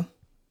vote for you?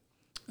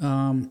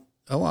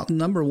 Well,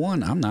 number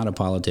one, I'm not a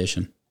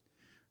politician.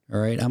 All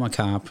right. I'm a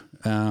cop.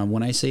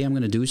 When I say I'm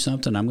going to do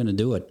something, I'm going to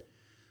do it.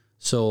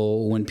 So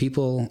when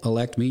people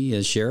elect me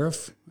as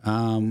sheriff,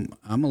 I'm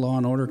a law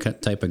and order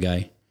type of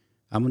guy.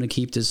 I'm going to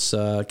keep this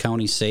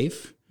county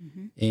safe.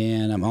 Mm-hmm.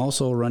 And I'm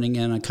also running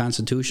on a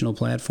constitutional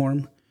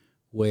platform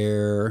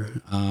where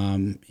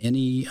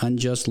any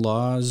unjust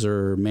laws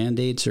or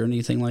mandates or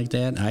anything like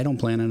that, I don't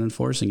plan on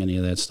enforcing any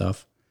of that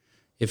stuff.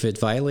 If it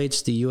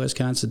violates the U.S.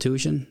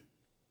 Constitution,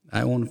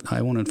 I won't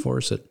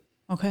enforce it.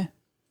 Okay.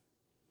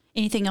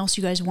 Anything else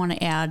you guys want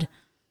to add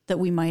that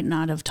we might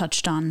not have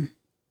touched on?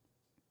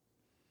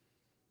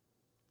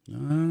 You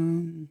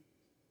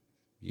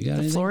got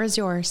anything? The floor is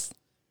yours.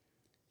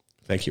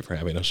 Thank you for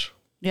having us.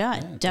 Yeah,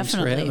 definitely. Thanks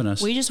for having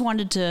us. We just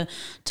wanted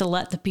to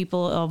let the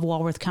people of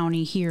Walworth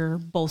County hear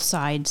both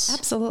sides.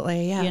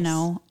 Absolutely,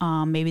 yes.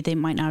 Maybe they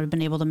might not have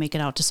been able to make it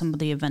out to some of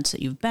the events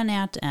that you've been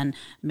at, and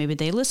maybe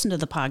they listen to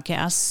the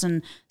podcasts.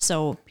 And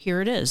so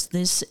here it is.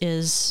 This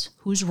is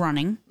who's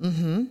running.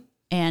 Mm-hmm.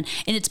 And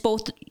it's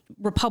both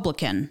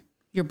Republican.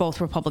 You're both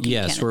Republican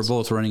candidates. We're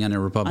both running on a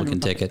Republican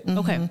ticket. Mm-hmm.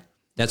 Okay.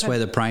 That's why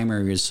the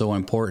primary is so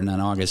important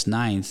on August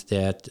 9th,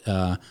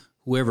 that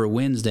whoever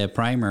wins that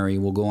primary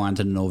will go on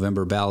to the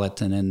November ballot,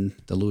 and then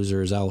the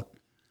loser is out.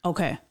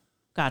 Okay.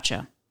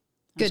 Gotcha.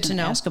 Good to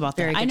know. Ask about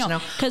that. Very good I know. to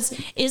know.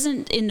 Because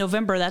isn't in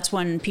November, that's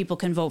when people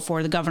can vote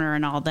for the governor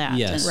and all that.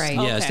 Yes. Right.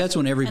 Yes, that's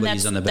when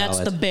everybody's on the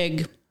ballot. That's the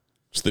big.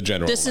 It's the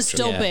general This election. is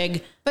still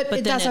big. But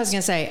that's what I was going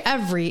to say.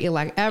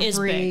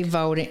 Every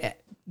vote,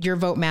 your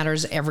vote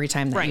matters every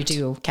time that you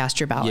do cast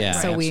your ballot. Yeah,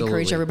 so we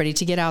encourage everybody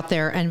to get out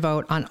there and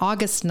vote on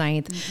August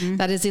 9th. Mm-hmm.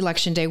 That is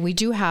election day. We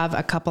do have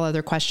a couple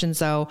other questions,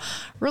 though.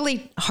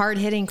 Really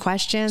hard-hitting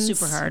questions.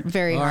 Super hard.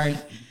 Very hard.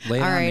 All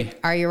right.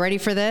 Are you ready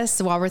for this?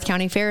 The Walworth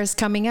County Fair is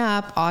coming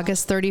up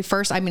August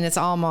 31st. I mean, it's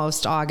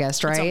almost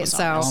August, right?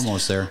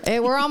 Almost there.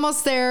 We're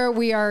almost there.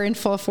 We are in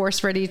full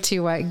force, ready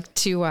to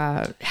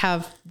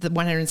have the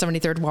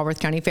 173rd Walworth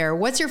County Fair.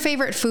 What's your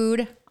favorite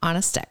food on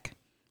a stick?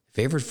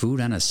 Favorite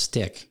food on a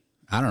stick?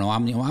 I don't know.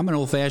 I'm an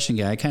old fashioned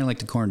guy. I kind of like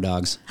the corn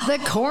dogs. The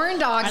corn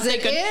dogs,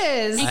 it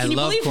is. I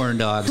love corn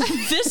dogs.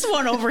 This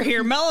one over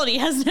here, Melody,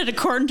 hasn't had a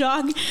corn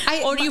dog.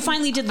 Or you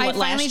finally did what,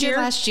 last year?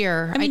 Last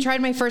year. I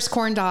tried my first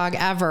corn dog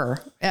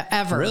ever.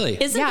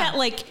 Really? Isn't that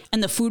like in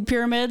the food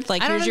pyramid?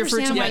 Like, here's your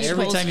fruits and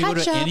vegetables. Every time you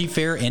go to any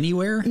fair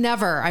anywhere?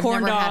 Never. I've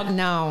corn never dog. had,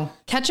 no.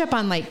 Ketchup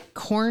on like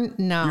corn,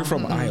 no. You're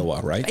from Iowa,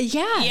 right?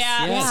 Yes.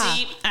 Yeah.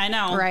 See, I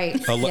know.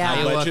 Right.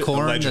 Iowa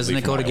corn, doesn't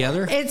it go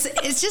together?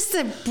 It's just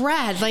the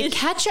bread. Like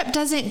ketchup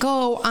doesn't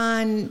go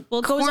on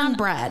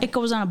cornbread. It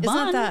goes on a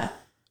bun.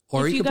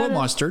 Or you can put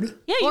mustard.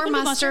 Yeah, you can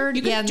do mustard.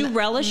 You can do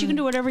relish. You can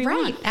do whatever you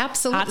want. Right,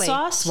 absolutely.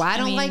 Hot sauce. Well, I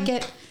don't like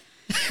it.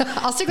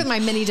 I'll stick with my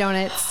mini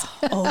donuts.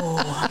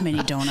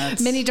 Mini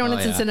donuts. Mini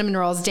donuts and cinnamon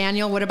rolls.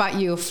 Daniel, what about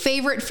you?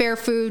 Favorite fair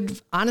food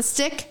on a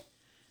stick?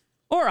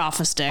 Or off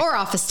a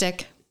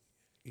stick.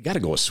 You got to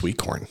go with sweet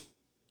corn.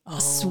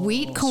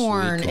 Sweet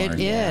corn. It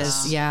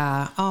is.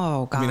 Yeah.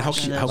 Oh, gosh. I mean, how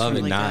can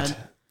it not? Good.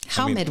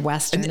 How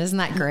Midwestern. Isn't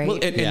that great? Well,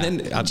 and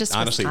then honestly,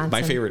 Wisconsin.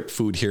 My favorite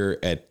food here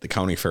at the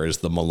county fair is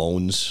the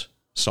Malone's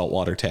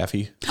saltwater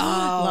taffy.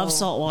 Love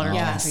saltwater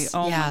taffy.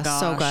 Oh my gosh.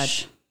 So good.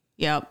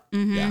 Yep.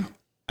 Mm-hmm. Yeah.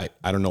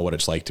 I don't know what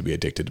it's like to be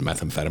addicted to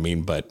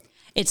methamphetamine, but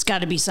it's got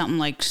to be something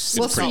like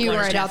we'll see you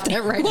right out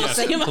there, right? We'll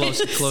see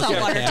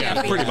saltwater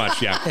taffy. Pretty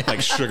much, yeah.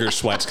 Like sugar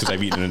sweats because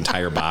I've eaten an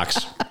entire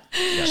box.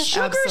 Yeah.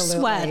 Sugar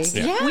sweats.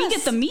 Yeah. Yes. We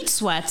get the meat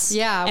sweats.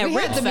 Yeah, we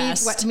had the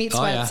meat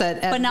sweats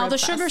at but now Rib the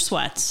Fest. Sugar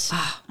sweats.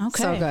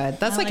 Okay, so good.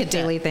 That's like a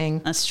daily thing.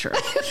 That's true.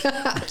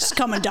 Just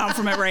coming down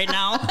from it right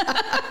now.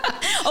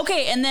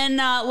 Okay, and then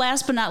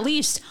last but not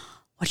least,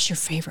 what's your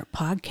favorite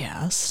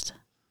podcast?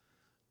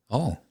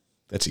 Oh,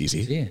 that's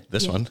easy. Yeah.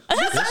 This one.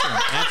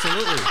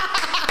 Absolutely.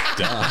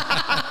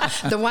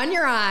 The one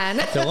you're on.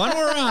 The one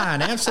we're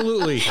on.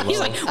 Absolutely. He's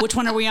like, which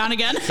one are we on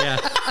again? Yeah.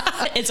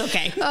 It's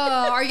okay.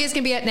 Are you guys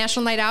going to be at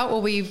National Night Out?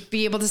 Will we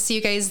be able to see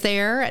you guys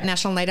there at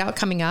National Night Out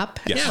coming up?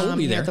 Yes. Yeah, we'll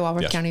be there. At the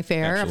Walworth County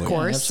Fair, Absolutely. of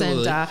course.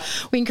 Yeah,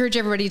 and we encourage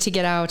everybody to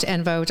get out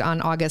and vote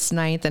on August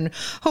 9th. And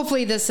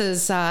hopefully this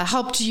has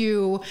helped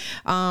you,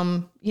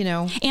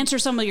 answer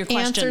some of your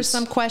questions. Answer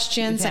some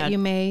questions that you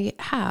may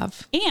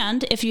have.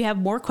 And if you have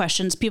more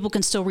questions, people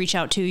can still reach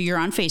out to you. You're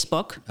on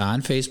Facebook.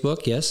 On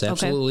Facebook, yes,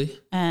 absolutely. Okay.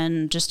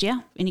 And just,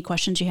 any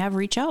questions you have,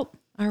 reach out.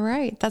 All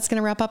right. That's going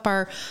to wrap up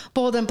our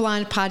Bold and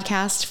Blonde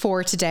podcast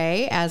for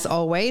today. As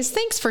always,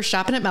 thanks for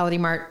shopping at Melody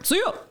Mart. See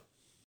you.